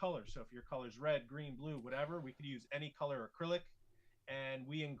offer colors. So if your color's red, green, blue, whatever, we could use any color acrylic, and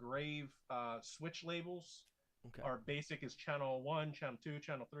we engrave switch labels. Okay. Our basic is channel 1, channel 2,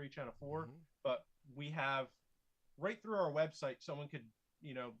 channel 3, channel 4, Mhm. but we have right through our website, someone could,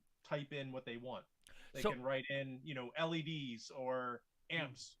 type in what they want. They So- can write in, LEDs or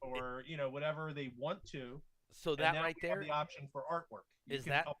amps or, whatever they want to. So And that now right we have there the option for artwork. You is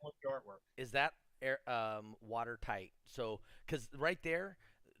can that- upload your artwork. is that watertight. So because right there,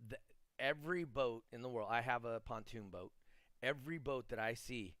 every boat in the world, I have a pontoon boat. Every boat that I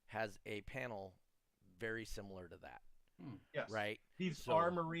see has a panel very similar to that, Yes. right? These So-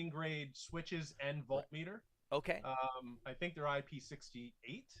 are marine grade switches and voltmeter. Okay. I think they're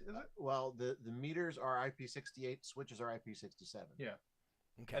IP68, is it? Well, the meters are IP68, switches are IP67. Yeah.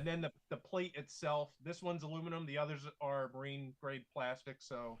 Okay. And then the plate itself, this one's aluminum, the others are marine grade plastic.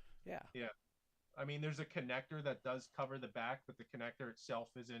 So, Yeah. I mean, there's a connector that does cover the back, but the connector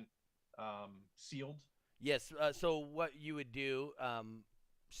itself isn't sealed. Yes. So what you would do,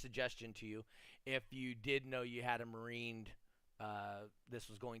 suggestion to you, if you did know you had a marine, this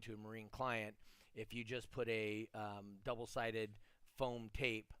was going to a marine client, if you just put a double-sided foam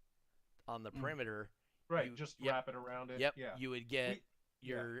tape on the perimeter, Right. You- Just yep. wrap it around it. yep, Yeah. you would get We-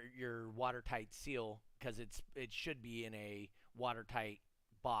 your watertight seal because it should be in a watertight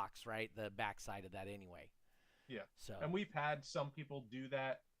box, right? The backside of that anyway. Yeah. So And we've had some people do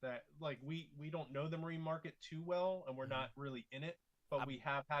that like we don't know the marine market too well, and we're not really in it, but we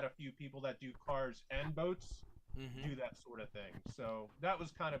have had a few people that do cars and boats Mhm. do that sort of thing. So that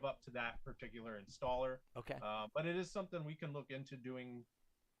was kind of up to that particular installer. Okay. But it is something we can look into doing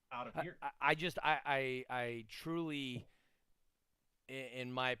out of here. I truly,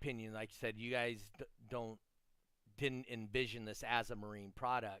 in my opinion, like you said, you guys didn't envision this as a marine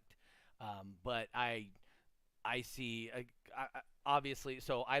product, but I see obviously.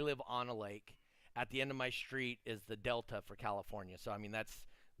 So I live on a lake. At the end of my street is the Delta for California. So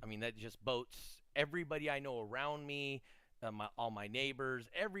that just boats. Everybody I know around me, all my neighbors,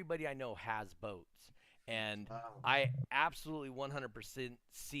 everybody I know has boats. And Wow. I absolutely 100%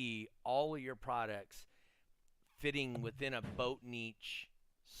 see all of your products fitting within a boat niche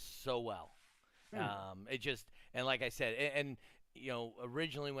so well. It just, and like I said, and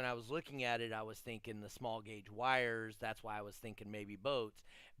originally when I was looking at it, I was thinking the small gauge wires. That's why I was thinking maybe boats.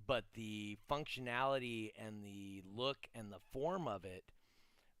 But the functionality and the look and the form of it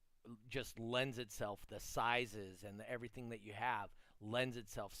just lends itself, the sizes and everything that you have lends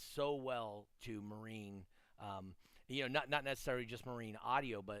itself so well to marine, not necessarily just marine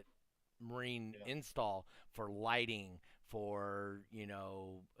audio, but marine install for lighting, for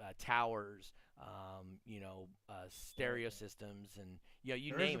towers, stereo systems, and you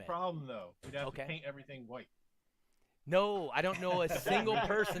There is name a it. problem though. We'd have Okay. to paint everything white. No, I don't know a single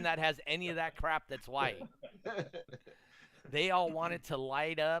person that has any of that crap that's white. They all want it to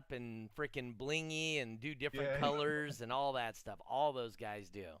light up and freaking blingy and do different Yeah. colors and all that stuff. All those guys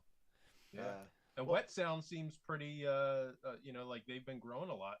do. Yeah. And Wet Sound seems pretty, like they've been growing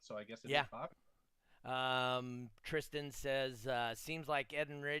a lot. So I guess it's Yeah. popular. Tristan says, seems like Ed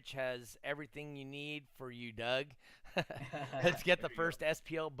and Rich has everything you need for you, Doug. Let's get the There you go. first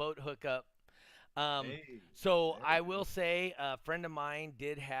SPL boat hookup. Hey. So there I we will go. say a friend of mine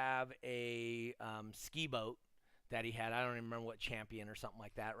did have a ski boat that he had. I don't even remember what, Champion or something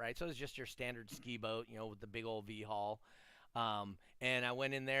like that, right? So it was just your standard ski boat, with the big old V-hull. And I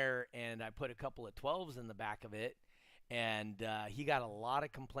went in there and I put a couple of 12s in the back of it. And he got a lot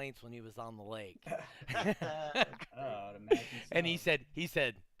of complaints when he was on the lake. Oh, I'd imagine And he so.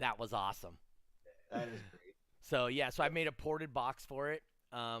 said that was awesome. That is great. So yeah, so I made a ported box for it,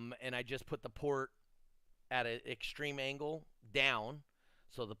 and I just put the port at an extreme angle down,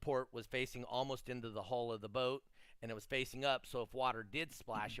 so the port was facing almost into the hull of the boat, and it was facing up, so if water did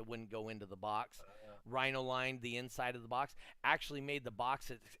splash, it wouldn't go into the box. Rhino lined the inside of the box. Actually made the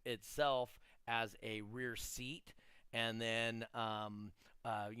box itself as a rear seat, and then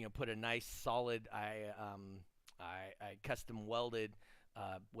put a nice solid. I custom welded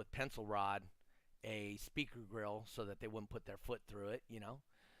with pencil rod a speaker grill so that they wouldn't put their foot through it,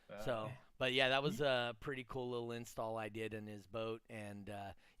 So, but yeah, that was a pretty cool little install I did in his boat, and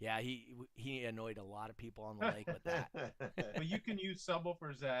he annoyed a lot of people on the lake with that. But you can use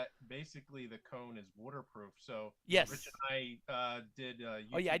subwoofers that basically the cone is waterproof. So Yes. Rich and I did.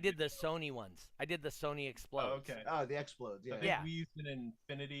 Oh yeah, I YouTube did the videos. Sony ones. I did the Sony Oh, Explodes. okay. Oh, the explodes. I Yeah. think Yeah. we used an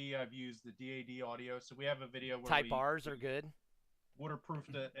Infinity. I've used the DAD audio. So we have a video where Type we R's are good.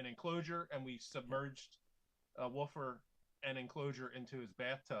 waterproofed an enclosure and we submerged a woofer and enclosure into his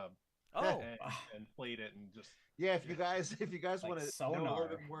bathtub. Oh, and played it and just Yeah, if you guys Like want to know a sonar. little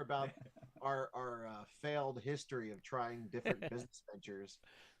bit more about our failed history of trying different business ventures,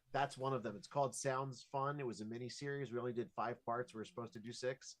 that's one of them. It's called Sounds Fun. It was a mini series. We only did 5 parts. We were supposed to do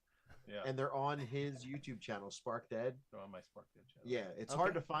 6, yeah. and they're on his YouTube channel, Sparked Ed. They're on my SparkDead channel. Yeah, it's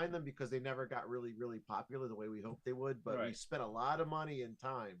hard to find them because they never got really, really popular the way we hoped they would. But we Right. spent a lot of money and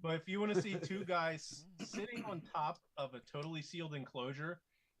time. But if you want to see two guys sitting on top of a totally sealed enclosure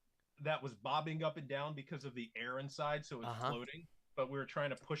that was bobbing up and down because of the air inside, so it was floating, but we were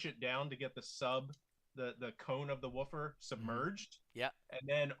trying to push it down to get the cone of the woofer submerged. Yeah. And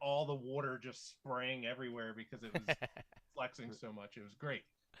then all the water just spraying everywhere because it was flexing so much. It was great.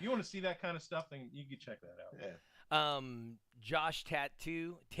 If you want to see that kind of stuff, then you can check that out. Yeah. Josh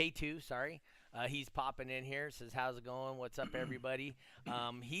Tattoo, sorry. He's popping in here, says, how's it going? What's up, everybody?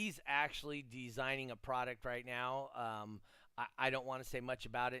 He's actually designing a product right now. I don't want to say much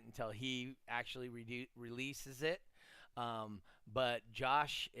about it until he actually releases it. But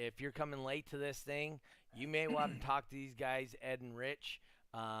Josh, if you're coming late to this thing, you may want to talk to these guys, Ed and Rich.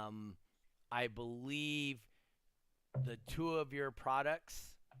 I believe the two of your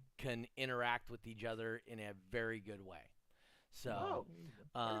products can interact with each other in a very good way. So,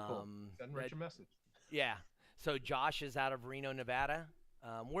 cool. Send Rich a message. Yeah. So Josh is out of Reno, Nevada.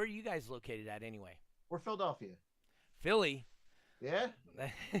 Where are you guys located at anyway? We're Philadelphia. Philly. Yeah.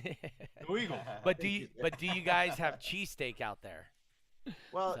 Go Eagles. But do you guys have cheesesteak out there?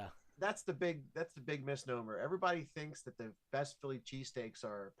 Well, So. that's the big misnomer. Everybody thinks that the best Philly cheesesteaks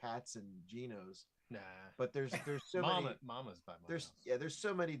are Pat's and Geno's. Nah. But there's so many. Mama's by my There's house. there's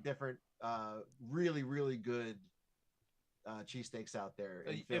so many different really, really good cheesesteaks out there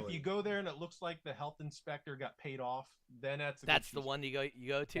in If Philly. you go there and it looks like the health inspector got paid off, then that's That's the one you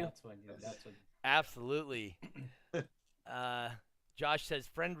go to? That's when. Absolutely. Josh says,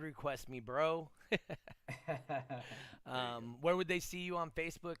 friend request me, bro. Where would they see you on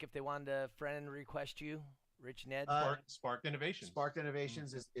Facebook if they wanted to friend request you, Rich Ned? Sparked Innovation. Sparked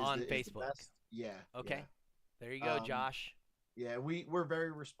Innovations is On the Facebook. best. Yeah. Okay. Yeah. There you go, Josh. Yeah, we're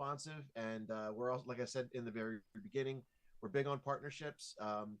very responsive, and we're also, like I said in the very beginning, we're big on partnerships.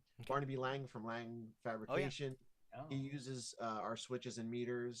 Barnaby Lang from Lang Fabrication, he uses our switches and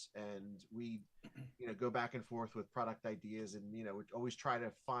meters, and we, go back and forth with product ideas, and we always try to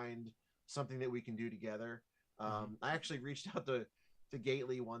find something that we can do together. I actually reached out to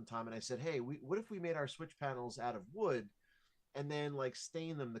Gately one time, and I said, hey, what if we made our switch panels out of wood? And then like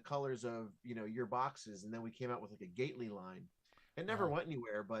stain them the colors of your boxes, and then we came out with like a Gately line. It never went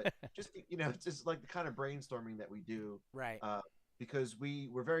anywhere, but just it's just like the kind of brainstorming that we do, right? Because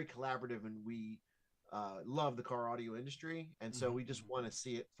we're very collaborative, and we love the car audio industry, and so we just want to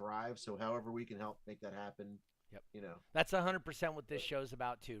see it thrive. So however we can help make that happen, that's 100% what this show's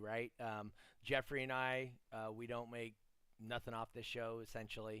about too, right? Jeffrey and I, we don't make nothing off this show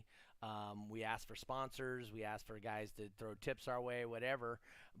essentially. We ask for sponsors, we ask for guys to throw tips our way, whatever.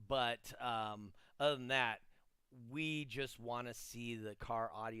 But other than that, we just want to see the car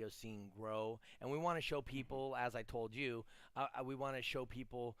audio scene grow, and we want to show people, as I told you, we want to show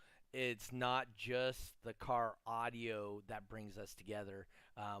people it's not just the car audio that brings us together.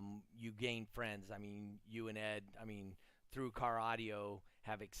 You gain friends. I mean, you and Ed, through car audio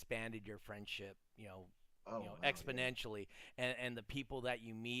have expanded your friendship, exponentially. And the people that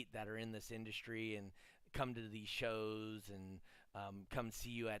you meet that are in this industry and come to these shows and come see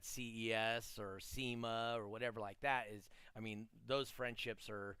you at CES or SEMA or whatever like that those friendships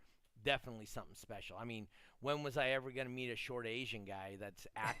are definitely something special. When was I ever going to meet a short Asian guy that's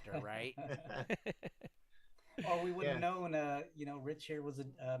actor, right? Or we would have known, Rich here was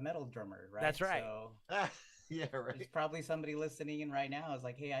a metal drummer, right? That's right. So yeah, right. there's probably somebody listening in right now is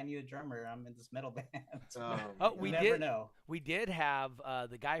like, hey, I need a drummer. I'm in this metal band. We never know. We did have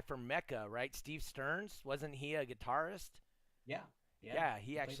the guy from Mecca, right? Steve Stearns. Wasn't he a guitarist? Yeah.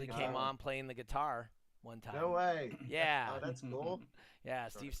 He actually came on playing the guitar one time. No way. Yeah. Oh, that's cool. Yeah,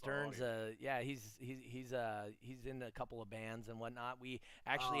 Steve Stearns. He's in a couple of bands and whatnot. We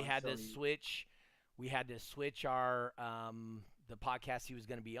actually had to switch. We had to switch our the podcast he was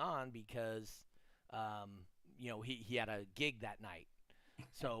going to be on because he had a gig that night,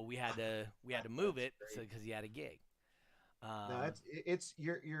 so we had to move it because he had a gig. No,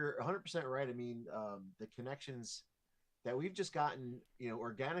 you're 100% right. The connections that we've just gotten,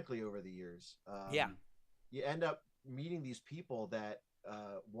 organically over the years. You end up meeting these people that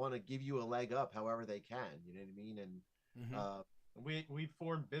want to give you a leg up however they can. You know what I mean? And we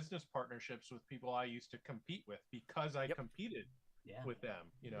formed business partnerships with people I used to compete with because I competed with them.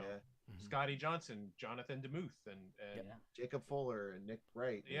 Scotty Johnson, Jonathan DeMuth, and Yeah. Jacob Fuller and Nick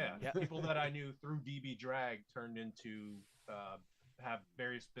Wright. yeah, Yep. people that I knew through DB Drag turned into have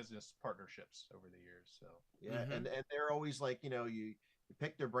various business partnerships over the years. So Yeah, Mhm. and they're always like, you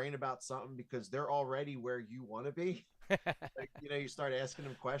pick their brain about something because they're already where you want to be. Like, you start asking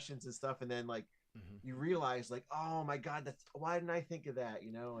them questions and stuff, and then like Mhm. you realize like, oh my God, why didn't I think of that?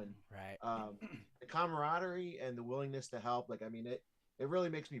 And Right. the camaraderie and the willingness to help. Like, I mean, it really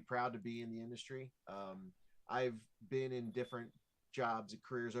makes me proud to be in the industry. I've been in different jobs and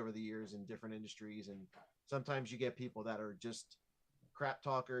careers over the years in different industries, and sometimes you get people that are just crap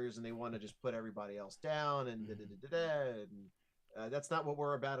talkers and they want to just put everybody else down and that's not what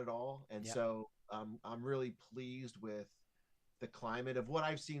we're about at all. And Yep. so I'm really pleased with the climate of what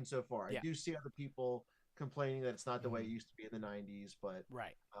I've seen so far. Yeah. I do see other people complaining that it's not the way it Mhm. used to be in the 90s, but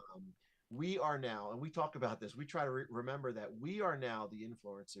Right. we are now, and we talk about this, we try to remember that we are now the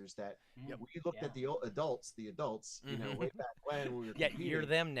influencers that Yep. we looked at the adults, Mhm. way back when we were Yeah, competing. you're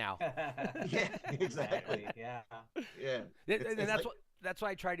them now. Yeah, exactly. Yeah. Yeah. And It's that's like- what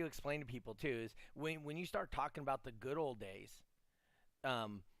I try to explain to people too is when you start talking about the good old days,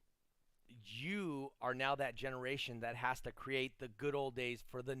 you are now that generation that has to create the good old days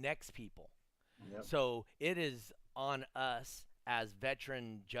for the next people. Yep. So it is on us as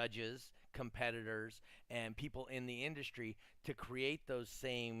veteran judges, competitors, and people in the industry to create those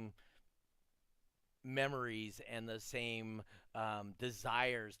same memories and the same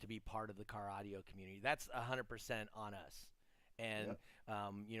desires to be part of the car audio community. That's 100% on us. And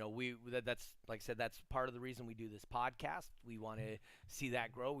that's like I said, that's part of the reason we do this podcast. We want to see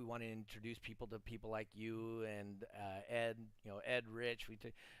that grow. We want to introduce people to people like you and Ed, Ed Rich.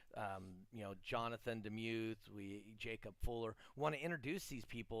 Jonathan DeMuth, Jacob Fuller. We want to introduce these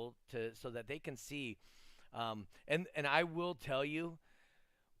people so that they can see. And I will tell you,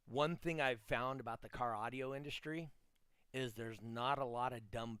 one thing I've found about the car audio industry is there's not a lot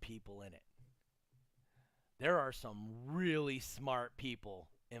of dumb people in it. There are some really smart people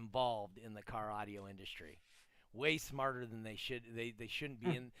involved in the car audio industry. Way smarter than they should. They shouldn't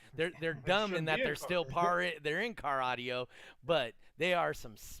be in. They're dumb in shouldn't that be in they're still they're in car audio, but they are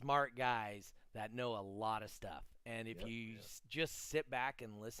some smart guys that know a lot of stuff. And if you just sit back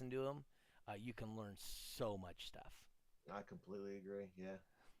and listen to them, you can learn so much stuff. I completely agree. Yeah.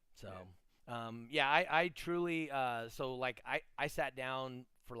 So, I truly, I sat down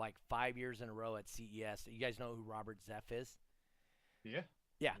for like 5 years in a row at CES. You guys know who Robert Zeff is? yeah.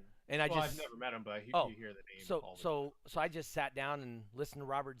 Yeah. And I've never met him, but you hear the name. all the time. So I just sat down and listened to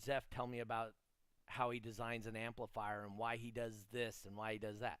Robert Zeff tell me about how he designs an amplifier and why he does this and why he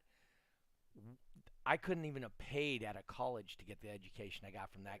does that. I couldn't even have paid at a college to get the education I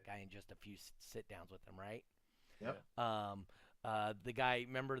got from that guy in just a few sit downs with him, right? Yep. The guy,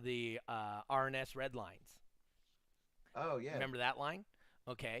 remember the RNS red lines? Oh yeah. Remember that line?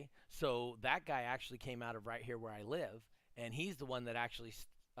 Okay. So that guy actually came out of right here where I live, and he's the one that actually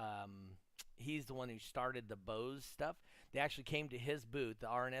he's the one who started the Bose stuff. They actually came to his booth, the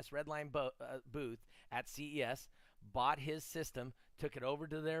RNS Redline booth at CES, bought his system, took it over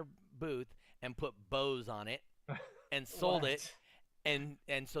to their booth, and put Bose on it, and sold it. And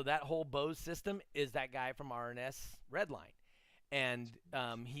so that whole Bose system is that guy from RNS Redline. And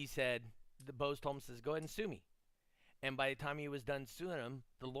he said, the Bose told him, says, go ahead and sue me. And by the time he was done suing him,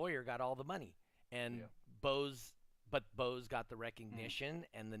 the lawyer got all the money. And Bose got the recognition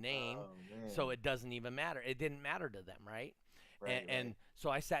and the name, Oh, so it doesn't even matter. It didn't matter to them, right? Right, And so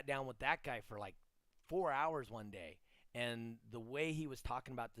I sat down with that guy for like 4 hours one day, and the way he was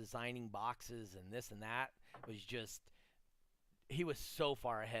talking about designing boxes and this and that was just, he was so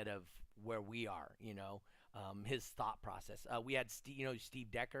far ahead of where we are, his thought process. We had Steve,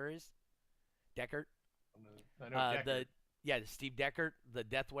 Steve Decker is? Deckert? I know Decker. Steve Deckert, the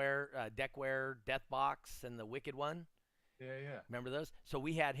Deckware Death Box and the Wicked one. Yeah. Remember those? So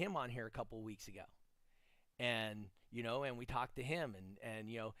we had him on here a couple of weeks ago, and and we talked to him, and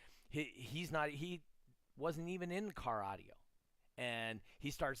he wasn't even in car audio, and he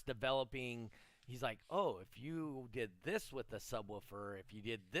starts developing. He's like, oh, if you did this with the subwoofer, if you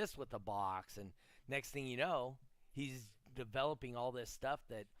did this with the box, and next thing you know, he's developing all this stuff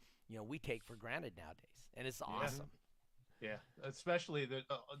that we take for granted nowadays, and it's awesome. Yeah, especially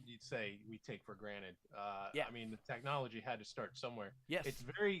you'd say we take for granted. I mean, the technology had to start somewhere. Yes. It's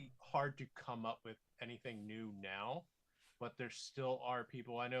very hard to come up with anything new now, but there still are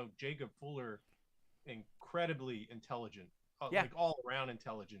people. I know Jacob Fuller, incredibly intelligent, like all around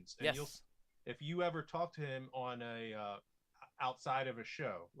intelligence. And if you ever talk to him on a outside of a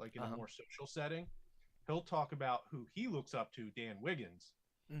show, like in a more social setting, he'll talk about who he looks up to, Dan Wiggins.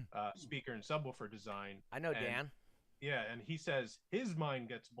 Mm. speaker and subwoofer design. I know And Dan. yeah, and he says his mind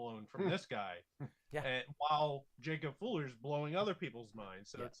gets blown from this guy, Yeah. and while Jacob Fuller's blowing other people's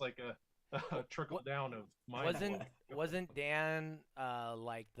minds. So Yeah. it's like a trickle down of mind. Wasn't Dan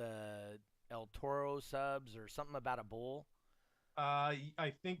like the El Toro subs or something about a bull?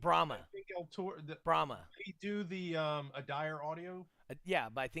 I think Brahma. I think El Toro. Brahma. He do the Adair audio. Yeah,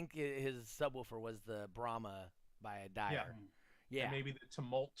 but I think his subwoofer was the Brahma by a Dyer. Yeah. And maybe the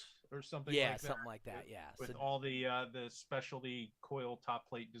Tumult or something. Yeah, like that, something like that. Yeah. with So, all the specialty coil top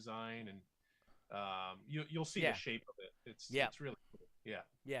plate design, and you'll see Yeah. the shape of it. It's really cool. Yeah.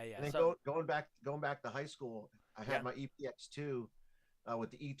 yeah, yeah. And then So, going back to high school, I had Yeah. my EPX2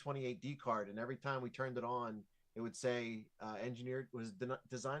 with the E28D card, and every time we turned it on, it would say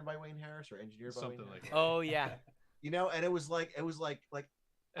designed by Wayne Harris or engineered by Something Wayne like Harris. that. oh yeah. You know, and it was like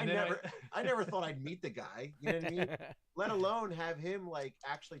And then I never thought I'd meet the guy. You know what I mean? Let alone have him like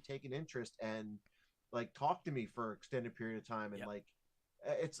actually take an interest and like talk to me for an extended period of time, and Yep. like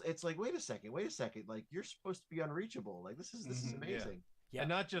it's like wait a second, like you're supposed to be unreachable. Like this is Mhm. Yeah. amazing. Yeah. And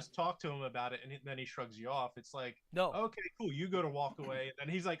not just talk to him about it, and then he shrugs you off. It's like, No. okay, cool, you go to walk away, and then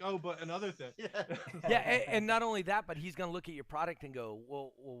he's like, oh, but another thing. Yeah. Yeah, and not only that, but he's gonna look at your product and go,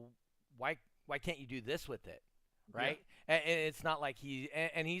 well, why can't you do this with it, right? And it's not like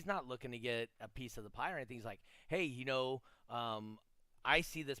and he's not looking to get a piece of the pie or anything. He's like, hey, I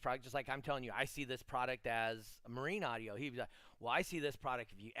see this product just like I'm telling you, I see this product as a marine audio. He's like, well, I see this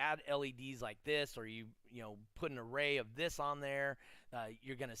product if you add LEDs like this, or you put an array of this on there,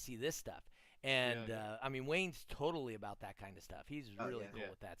 you're gonna see this stuff. And Yeah. I mean, Wayne's totally about that kind of stuff. He's Oh, really yeah. cool Yeah.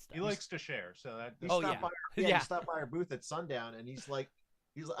 with that stuff. He likes to share, so that. He Oh, stopped yeah. by Yeah. he stopped by our booth at sundown, and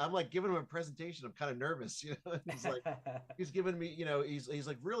I'm like giving him a presentation. I'm kind of nervous, you know. He's giving me, he's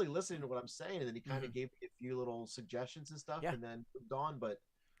like really listening to what I'm saying, and then he kind of gave me a few little suggestions and stuff, Yeah. and then moved on. But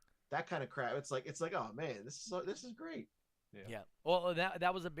that kind of crap, it's like, oh man, this is great. Yeah. Well,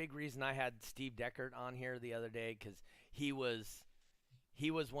 that was a big reason I had Steve Deckert on here the other day, because he was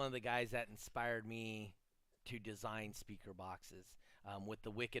one of the guys that inspired me to design speaker boxes. With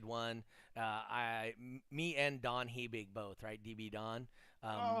the Wicked one, me and Don Hebig both, right? DB Don.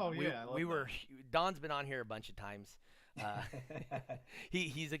 Oh, yeah, I love we that. were. Don's been on here a bunch of times.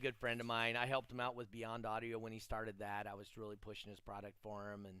 He's a good friend of mine. I helped him out with Beyond Audio when he started that. I was really pushing his product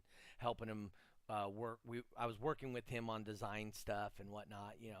for him and helping him work. I was working with him on design stuff and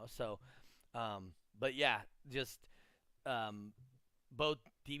whatnot, So, but yeah, just both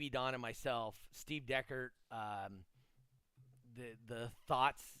DB Don and myself, Steve Deckert, the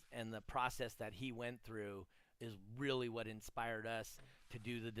thoughts and the process that he went through is really what inspired us to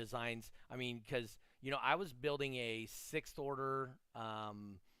do the designs. I mean, because I was building a 6th order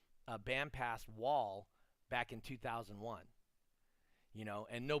a bandpass wall back in 2001,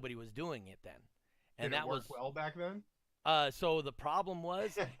 and nobody was doing it then. And Did that it work was well back then. so the problem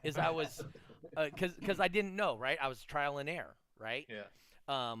was is I was because I didn't know, right? I was trial and error, right?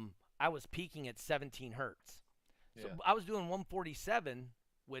 Yeah. I was peaking at 17 hertz. So Yeah. I was doing 147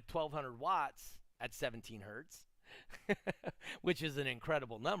 with 1200 watts at 17 hertz, which is an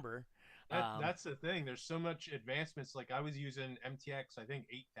incredible number. That's the thing. There's so much advancements. Like I was using MTX, I think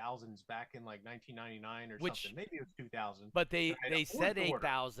 8000s back in like 1999 or Which- something. Maybe it was 2000. But they I had a said fourth order.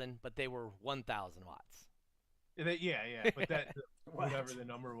 8,000, but they were 1,000 watts. Yeah. But that What? whatever the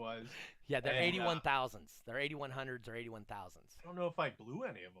number was. Yeah, they're And, 81,000s. They're 8100s or 81,000s. I don't know if I blew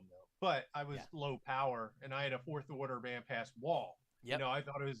any of them though. But I was Yeah. low power, and I had a 4th order bandpass wall. Yep. I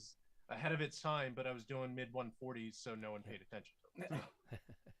thought it was ahead of its time, but I was doing mid 140s, so no one paid attention to it.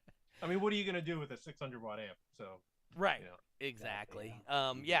 I mean, what are you gonna do with a 600 watt amp? So Right. you know. Exactly.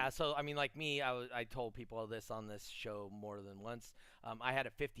 Yeah. Yeah. So I mean, like me, I told people this on this show more than once. I had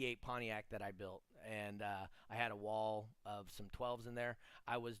a '58 Pontiac that I built, and I had a wall of some 12s in there.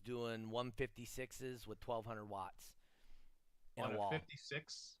 I was doing 156s with 1,200 watts in On a wall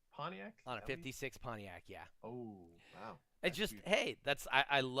 56 Pontiac. on a Is that what you- 56 Pontiac. Yeah. Oh, Wow. It's That's just huge. hey, that's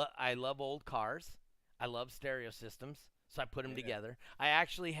I love old cars. I love stereo systems, so I put them Yeah. together. I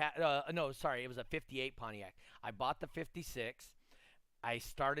actually had no, sorry, it was a '58 Pontiac. I bought the '56. I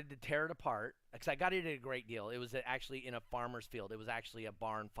started to tear it apart because I got it at a great deal. It was actually in a farmer's field. It was actually a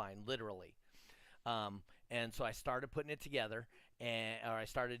barn find, literally. And so I started putting it together, I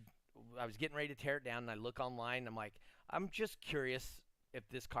was getting ready to tear it down, and I look online, and I'm like, I'm just curious if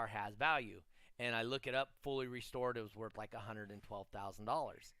this car has value. And I look it up, fully restored, it was worth like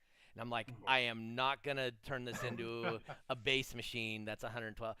 $112,000. And I'm like, I am not going to turn this into a base machine that's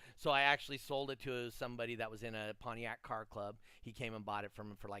 112. So I actually sold it to somebody that was in a Pontiac car club. He came and bought it from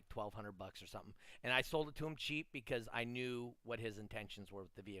him for like $1,200 or something. And I sold it to him cheap because I knew what his intentions were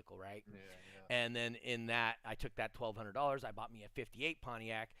with the vehicle, right? Yeah. And then in that, I took that $1,200. I bought me a 58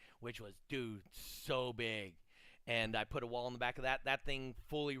 Pontiac, which was, dude, so big. And I put a wall in the back of that. That thing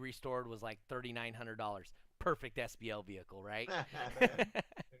fully restored was like $3,900. Perfect SBL vehicle, right? There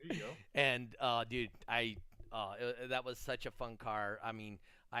you go. And dude, that was such a fun car. I mean,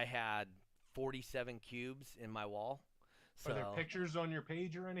 I had 47 cubes in my wall. So, Are there pictures on your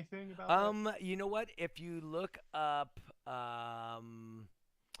page or anything about that? you know what? If you look up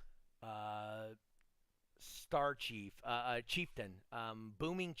Star Chief, Chieftain,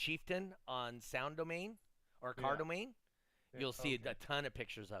 Booming Chieftain on Sound Domain or Car Yeah. Domain, Yeah, you'll see okay. a ton of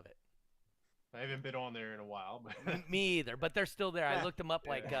pictures of it. I haven't been on there in a while, but Me either, but they're still there. I looked them up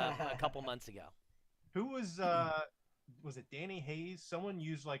like a couple months ago. who was it Danny Hayes? Someone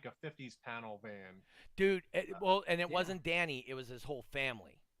used like a 50s panel van. Dude, it Yeah. wasn't Danny, it was his whole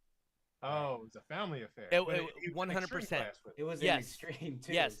family. Oh, it was a family affair. It- But it- was an 100%. extreme class with It was Yes. in extreme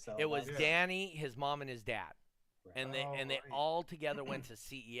too. Yes, so it was Yeah. Danny, his mom, and his dad. And they Oh, and they right. all together went to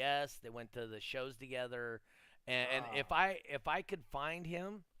CES. They went to the shows together. And Ah. if I could find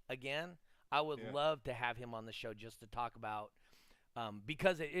him again, I would Yeah. love to have him on the show just to talk about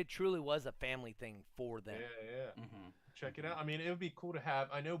because it truly was a family thing for them. Yeah. Mhm. Check it out. I mean, it would be cool to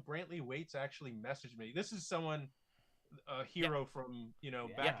have. I know Brantley Waits actually messaged me. This is someone, a hero from,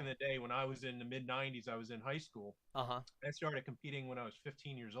 back Yeah. in the day when I was in the mid 90s. I was in high school. Uh-huh. I started competing when I was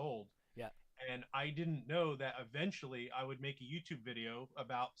 15 years old. Yeah. And I didn't know that eventually I would make a YouTube video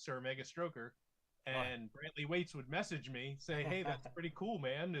about Sir Mega Stroker. And Brantley Waits would message me, say, "Hey, that's pretty cool,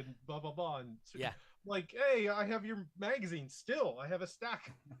 man," and blah blah blah. And so, Yeah. like, "Hey, I have your magazine still. I have a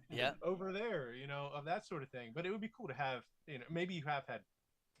stack Yeah. over there, of that sort of thing." But it would be cool to have, maybe you have had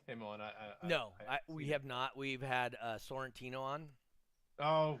him on. No, I haven't we seen have not. We've had Sorrentino on. it.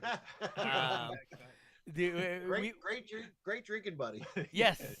 Oh, Um, Dude, great drinking buddy.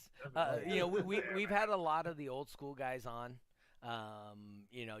 yes. Yeah. We've had a lot of the old school guys on,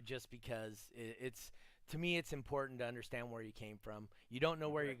 just because it's to me it's important to understand where you came from. You don't know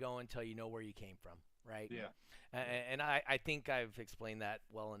where Right. you're going until you know where you came from, right? Yeah. And I think I've explained that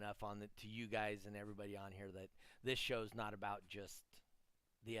well enough to you guys and everybody on here that this show's not about just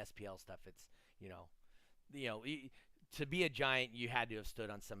the SPL stuff. It's to be a giant, you had to have stood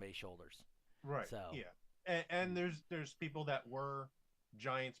on somebody's shoulders. Right. So- Yeah. And there's people that were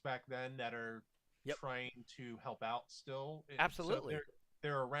giants back then that are Yep. trying to help out still. So Absolutely.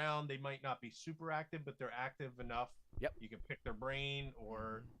 they're around. They might not be super active, but they're active enough. Yep. You can pick their brain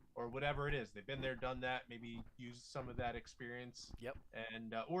or whatever it is. They've been there, done that. Maybe use some of that experience. Yep.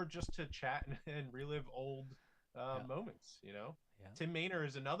 And or just to chat and relive old Yeah. moments. Yeah. Tim Maynard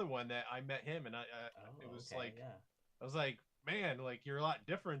is another one that I met him, and Oh, it was okay, like. yeah. I was like, man, like you're a lot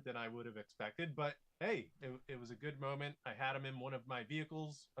different than I would have expected. But hey, it was a good moment. I had him in one of my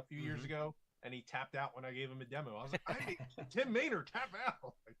vehicles a few years ago, and he tapped out when I gave him a demo. I was like, hey, Tim Maynard, tap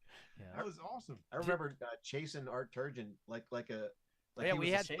out. Like, Yeah. that was awesome. I remember chasing Art Turgeon like Yeah, he we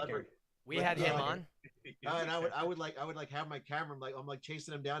was a had- celebrity. We had him Yeah. on. And I would have my camera. I'm like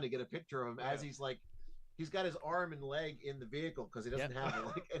chasing him down to get a picture of him as he's got his arm and leg in the vehicle because he doesn't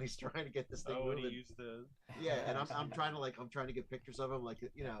have it, and he's trying to get this thing Oh, and he moving. used the And I'm trying to get pictures of him,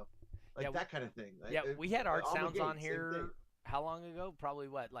 Yeah, that kind of thing. Yeah, we had Art on the Sounds gate, on same here. thing. How long ago? Probably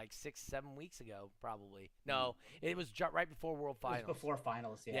what, like 6-7 weeks ago? Probably. No, it was right before World It was Finals. before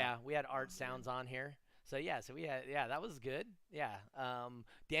finals. Yeah. Yeah, we had Art Sounds on here. So that was good. Yeah.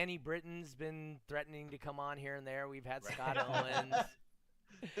 Danny Britton's been threatening to come on here and there. We've had Scott Owens.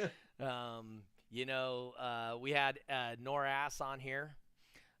 We had Norass on here.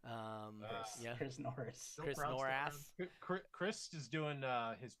 Chris Norris. Chris Norass. Chris is doing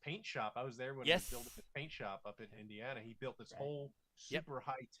his paint shop. I was there when Yes. he built his paint shop up in Indiana. He built this Right. whole Yep. super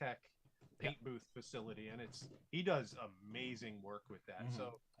high tech paint booth facility, and he does amazing work with that. Mhm.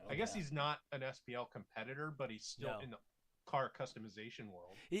 So Oh, I guess yeah. he's not an SPL competitor, but he's still No. in the car customization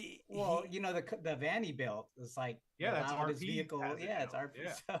world. Well, the van he built is like Yeah, that's allowed his RP vehicle. has it Yeah, it's now. RP.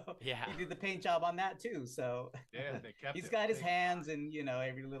 Yeah. So Yeah. he did the paint job on that too. So Yeah, they kept he's it. got his They- hands in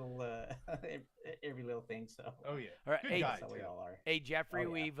every little every little thing. So Oh yeah. All right, Good hey, guy, that's how we too. all are. Hey, Jeffrey,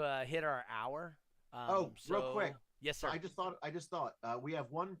 Oh, yeah. we've hit our hour. Real quick. Yes, sir. I just thought we have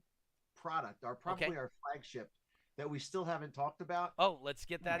one product, probably our flagship that we still haven't talked about. Oh, let's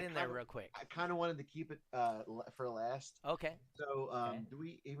get that I in there kinda- real quick. I kind of wanted to keep it for last. Okay. So, Okay. do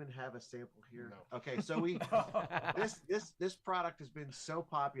we even have a sample here? No. Okay, so we this product has been so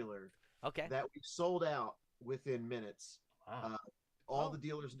popular Okay. that we sold out within minutes. Wow. All Oh. the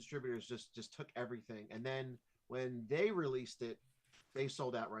dealers and distributors just took everything, and then when they released it, they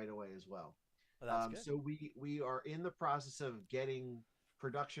sold out right away as well. Well, that's good. So we are in the process of getting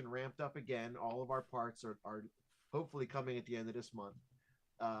production ramped up again. All of our parts are hopefully coming at the end of this month.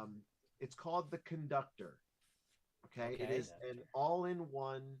 It's called the Conductor. Okay, it Okay. is an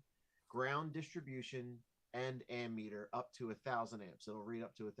all-in-one ground distribution and ammeter up to 1,000 amps. It'll read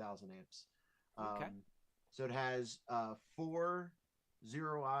up to 1,000 amps. Okay. So it has 4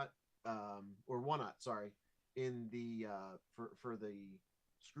 0-aught or 1-aught, sorry, in the for the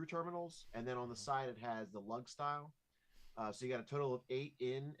screw terminals, and then on the side it has the lug style. So you got a total of 8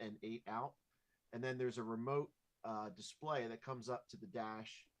 in and 8 out, and then there's a remote display that comes up to the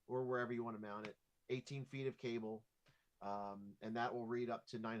dash or wherever you want to mount it. 18 feet of cable, and that will read up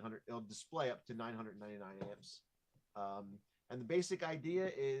to 900. It'll display up to 999 amps. And the basic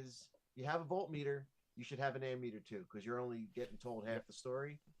idea is you have a voltmeter, you should have an ammeter too, because you're only getting told half the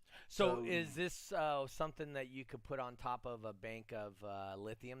story. So so- is this something that you could put on top of a bank of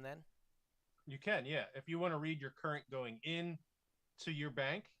lithium then? You can, yeah. If you want to read your current going in to your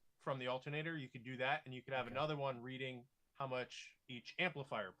bank from the alternator, you could do that, and you could have Okay. another one reading how much each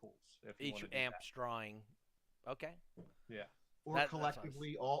amplifier pulls. If you Each wanna do amp's drawing. Okay. that. Yeah, Or That sounds-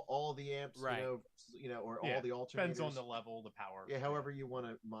 collectively, all the amps, Right. or Yeah, all the alternators. depends on the level, the power. Yeah, however you want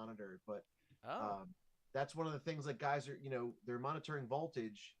to monitor it, but Oh. that's one of the things that guys are, they're monitoring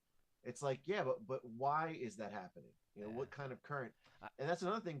voltage. It's like, yeah, but why is that happening? Yeah. What kind of current? I- And that's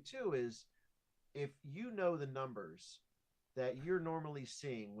another thing too, is if you know the numbers that you're normally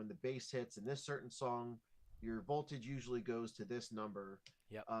seeing when the bass hits in this certain song, your voltage usually goes to this number.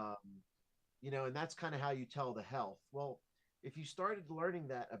 Yep. And that's kind of how you tell the health. Well, if you started learning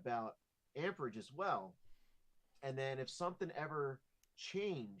that about amperage as well, and then if something ever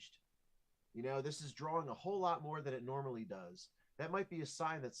changed, this is drawing a whole lot more than it normally does, that might be a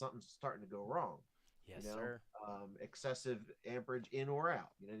sign that something's starting to go wrong. Yes, sir. Excessive amperage in or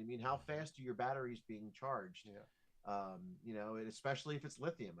out. You know what I mean? How fast are your batteries being charged? Yeah. And especially if it's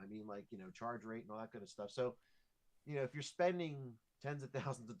lithium. I mean, charge rate and all that kind of stuff. So, if you're spending tens of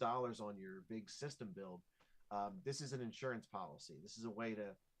thousands of dollars on your big system build, this is an insurance policy. This is a way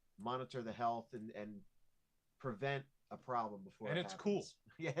to monitor the health and prevent a problem before And it it's cool. happens.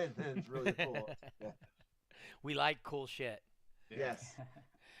 Yeah, and it's really cool. Yeah. We like cool shit. Yeah. Yes.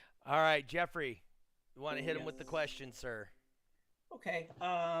 All right, Jeffrey. You want to Oh, hit him with the yes. question, sir? Okay.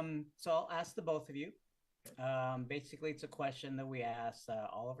 So I'll ask the both of you. Basically, it's a question that we ask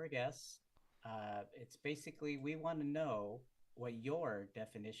all of our guests. It's basically we want to know what is your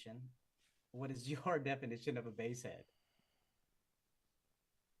definition of a bass head?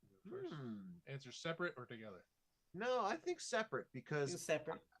 First. Answer separate or together? No, I think separate Two because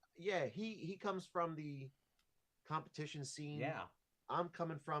separate. yeah, he comes from the competition scene. Yeah. I'm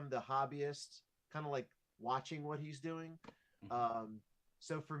coming from the hobbyist, kind of like watching what he's doing. Mhm.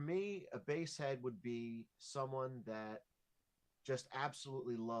 So for me, a bass head would be someone that just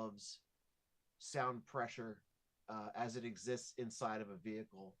absolutely loves sound pressure as it exists inside of a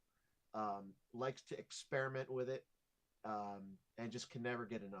vehicle, likes to experiment with it, and just can never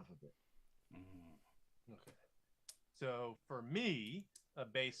get enough of it. Mhm. Okay. So for me, a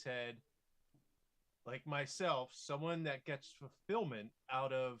bass head, like myself, someone that gets fulfillment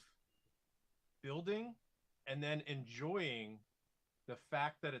out of building and then enjoying the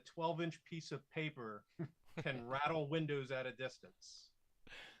fact that a 12-inch piece of paper can rattle windows at a distance.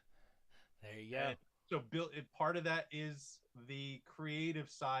 There you go. And so part of that is the creative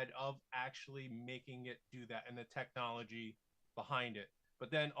side of actually making it do that and the technology behind it. But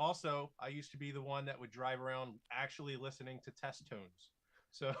then also, I used to be the one that would drive around actually listening to test tones.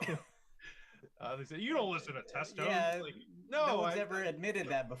 So they say, you don't listen to test tones. Yeah. Like, no no, one's I- ever admitted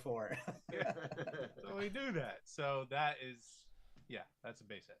that before. so we do that. So that is, yeah, that's a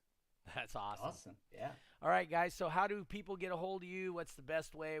bass head. That's awesome. Awesome. Yeah. All right, guys. So how do people get a hold of you? What's the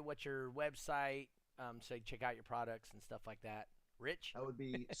best way? What's your website? So you check out your products and stuff like that. Rich? That would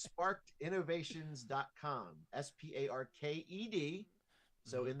be sparkedinnovations.com. SPARKED.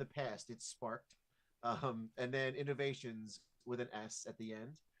 So in the past, it's sparked. And then innovations with an S at the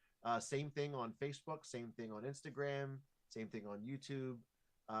end. Same thing on Facebook, same thing on Instagram, same thing on YouTube.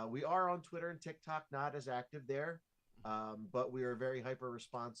 We are on Twitter and TikTok, not as active there, but we are very hyper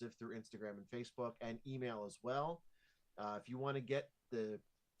responsive through Instagram and Facebook and email as well. If you want to get the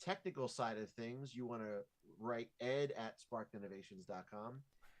technical side of things, you want to write ed@sparkedinnovations.com.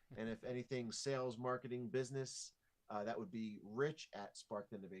 And if anything sales, marketing, business, that would be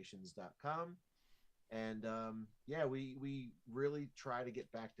rich@sparkedinnovations.com. And yeah, we really try to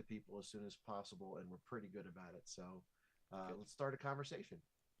get back to people as soon as possible, and we're pretty good about it. So let's start a conversation.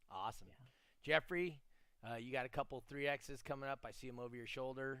 Awesome. Jeffrey, you got a couple 3Xs coming up. I see them over your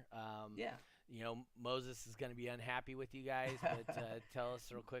shoulder. Yeah. You know, Moses is going to be unhappy with you guys, but tell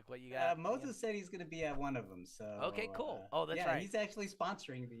us real quick what you got. Moses said he's going to be at one of them. So Okay, cool. Oh, that's yeah, right. He's actually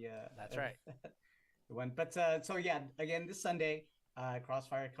sponsoring the. That's right. The one, but so yeah, again this Sunday,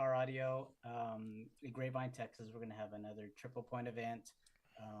 Crossfire Car Audio, in Grapevine, Texas. We're going to have another Triple Point event.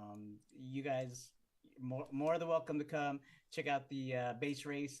 You guys, more than welcome to come check out the base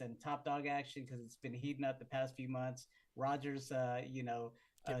race and top dog action because it's been heating up the past few months. Roger's,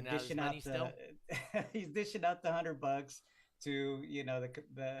 dishing out the he's dishing out the $100 to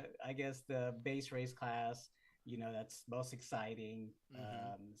the I guess the base race class. That's most exciting.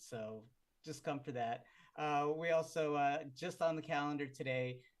 So just come for that. We also just on the calendar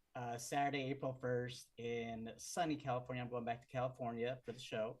today, Saturday, April 1st in sunny California. I'm going back to California for the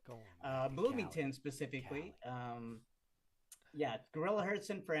show. Bloomington Cali. specifically. Yeah, Gorilla Hertz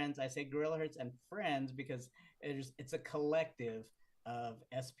and Friends. I say Gorilla Hertz and Friends because it's a collective of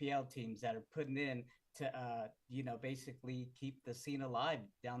SPL teams that are putting in to basically keep the scene alive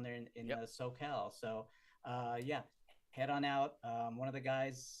down there in SoCal. So yeah, head on out. One of the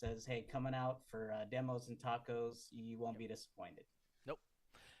guys says, hey, coming out for demos and tacos, you won't be disappointed. Nope.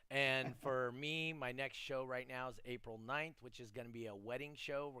 And for me, my next show right now is April 9th, which is going to be a wedding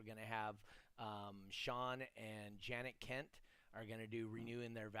show. We're going to have Sean and Janet Kent are going to do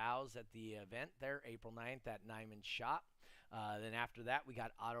Renewing Their Vows at the event there, April 9th at Nyman Shop. Then after that, we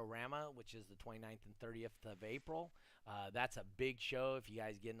got Autorama, which is the 29th and 30th of April. That's a big show. If you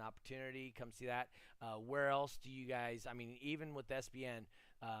guys get an opportunity, come see that. Where else do you guys, I mean, even with SBN,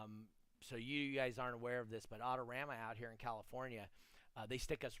 so you guys aren't aware of this, but Autorama out here in California, they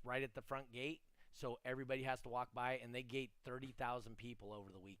stick us right at the front gate. So everybody has to walk by, and they gate 30,000 people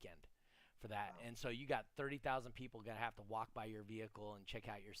over the weekend for that. Wow. And so you got 30,000 people going to have to walk by your vehicle and check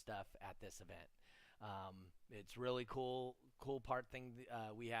out your stuff at this event. It's really cool part thing.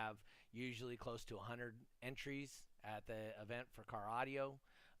 We have usually close to 100 entries at the event for car audio.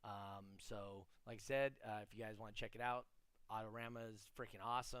 So like I said, if you guys want to check it out, Autorama is freaking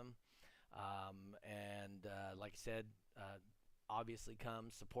awesome. And like I said, obviously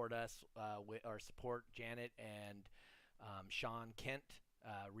come support us or support Janet and Sean Kent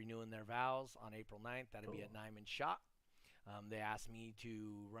renewing their vows on April 9th. That'll be at Nyman Shop. They asked me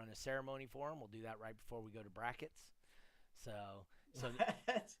to run a ceremony for them. We'll do that right before we go to brackets. So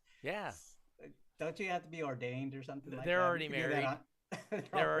yeah. Don't you have to be ordained or something like They're that? Already married.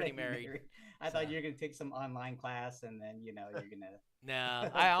 They're already married. I thought you were going to take some online class and then, you're going to. No,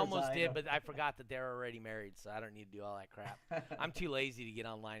 I almost did, but I forgot that they're already married, so I don't need to do all that crap. I'm too lazy to get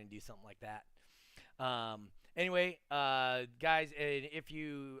online and do something like that. Anyway, guys, if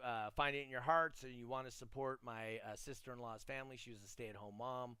you find it in your hearts and you want to support my sister-in-law's family, she was a stay-at-home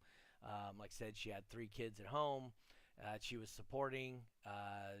mom. Like I said, she had 3 kids at home. She was supporting,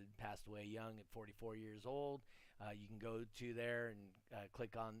 passed away young at 44 years old. You can go to there and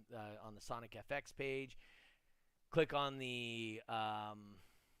click on the Sonic FX page. Click on the,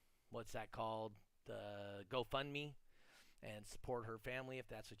 what's that called? The GoFundMe. And support her family if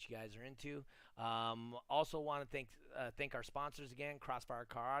that's what you guys are into. Also want to thank our sponsors again, Crossfire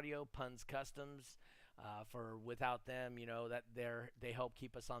Car Audio, Puns Customs. For without them, that they help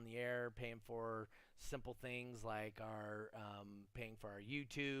keep us on the air, paying for simple things like our paying for our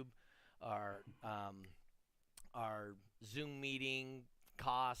YouTube, our Zoom meeting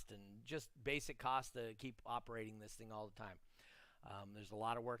cost, and just basic cost to keep operating this thing all the time. There's a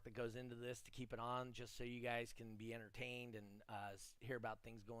lot of work that goes into this to keep it on, just so you guys can be entertained and hear about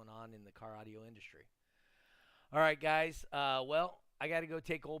things going on in the car audio industry. All right, guys. Well, I got to go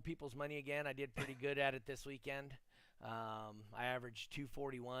take old people's money again. I did pretty good at it this weekend. I averaged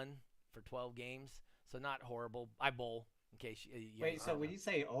 241 for 12 games, so not horrible. I bowl, in case you Wait, so when you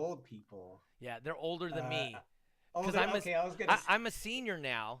say old people... Yeah, they're older than me. Because I'm a senior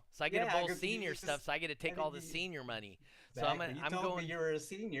now, so I get to bowl senior stuff, so I get to take all the senior money. So exactly. I'm told me you were a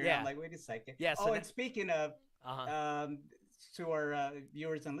senior. Yeah. I'm like, wait a second. Yeah, so and speaking of, to our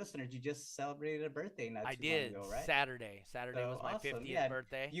viewers and listeners, you just celebrated a birthday not too long ago, right? Saturday. Saturday was my 50th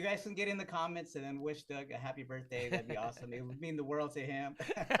birthday. You guys can get in the comments and then wish Doug a happy birthday. That'd be awesome. It would mean the world to him.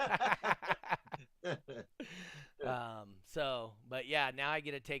 But yeah, now I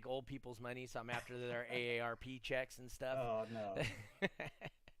get to take old people's money, so I'm after their AARP checks and stuff. Oh no.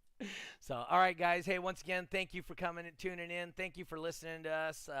 So, all right, guys. Hey, once again, thank you for coming and tuning in. Thank you for listening to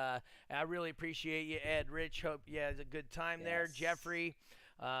us. I really appreciate you, Ed, Rich. Hope you had a good time there. Yes. Jeffrey,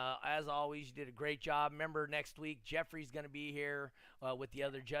 as always, you did a great job. Remember, next week, Jeffrey's going to be here with the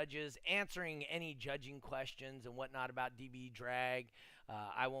other judges, answering any judging questions and whatnot about DB Drag.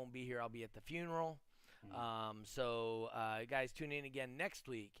 I won't be here. I'll be at the funeral. So, guys, tune in again next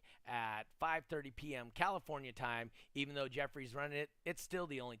week at 5:30 p.m. California time. Even though Jeffrey's running it, it's still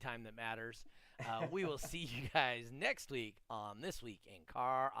the only time that matters. We will see you guys next week on This Week in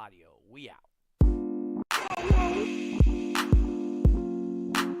Car Audio. We out.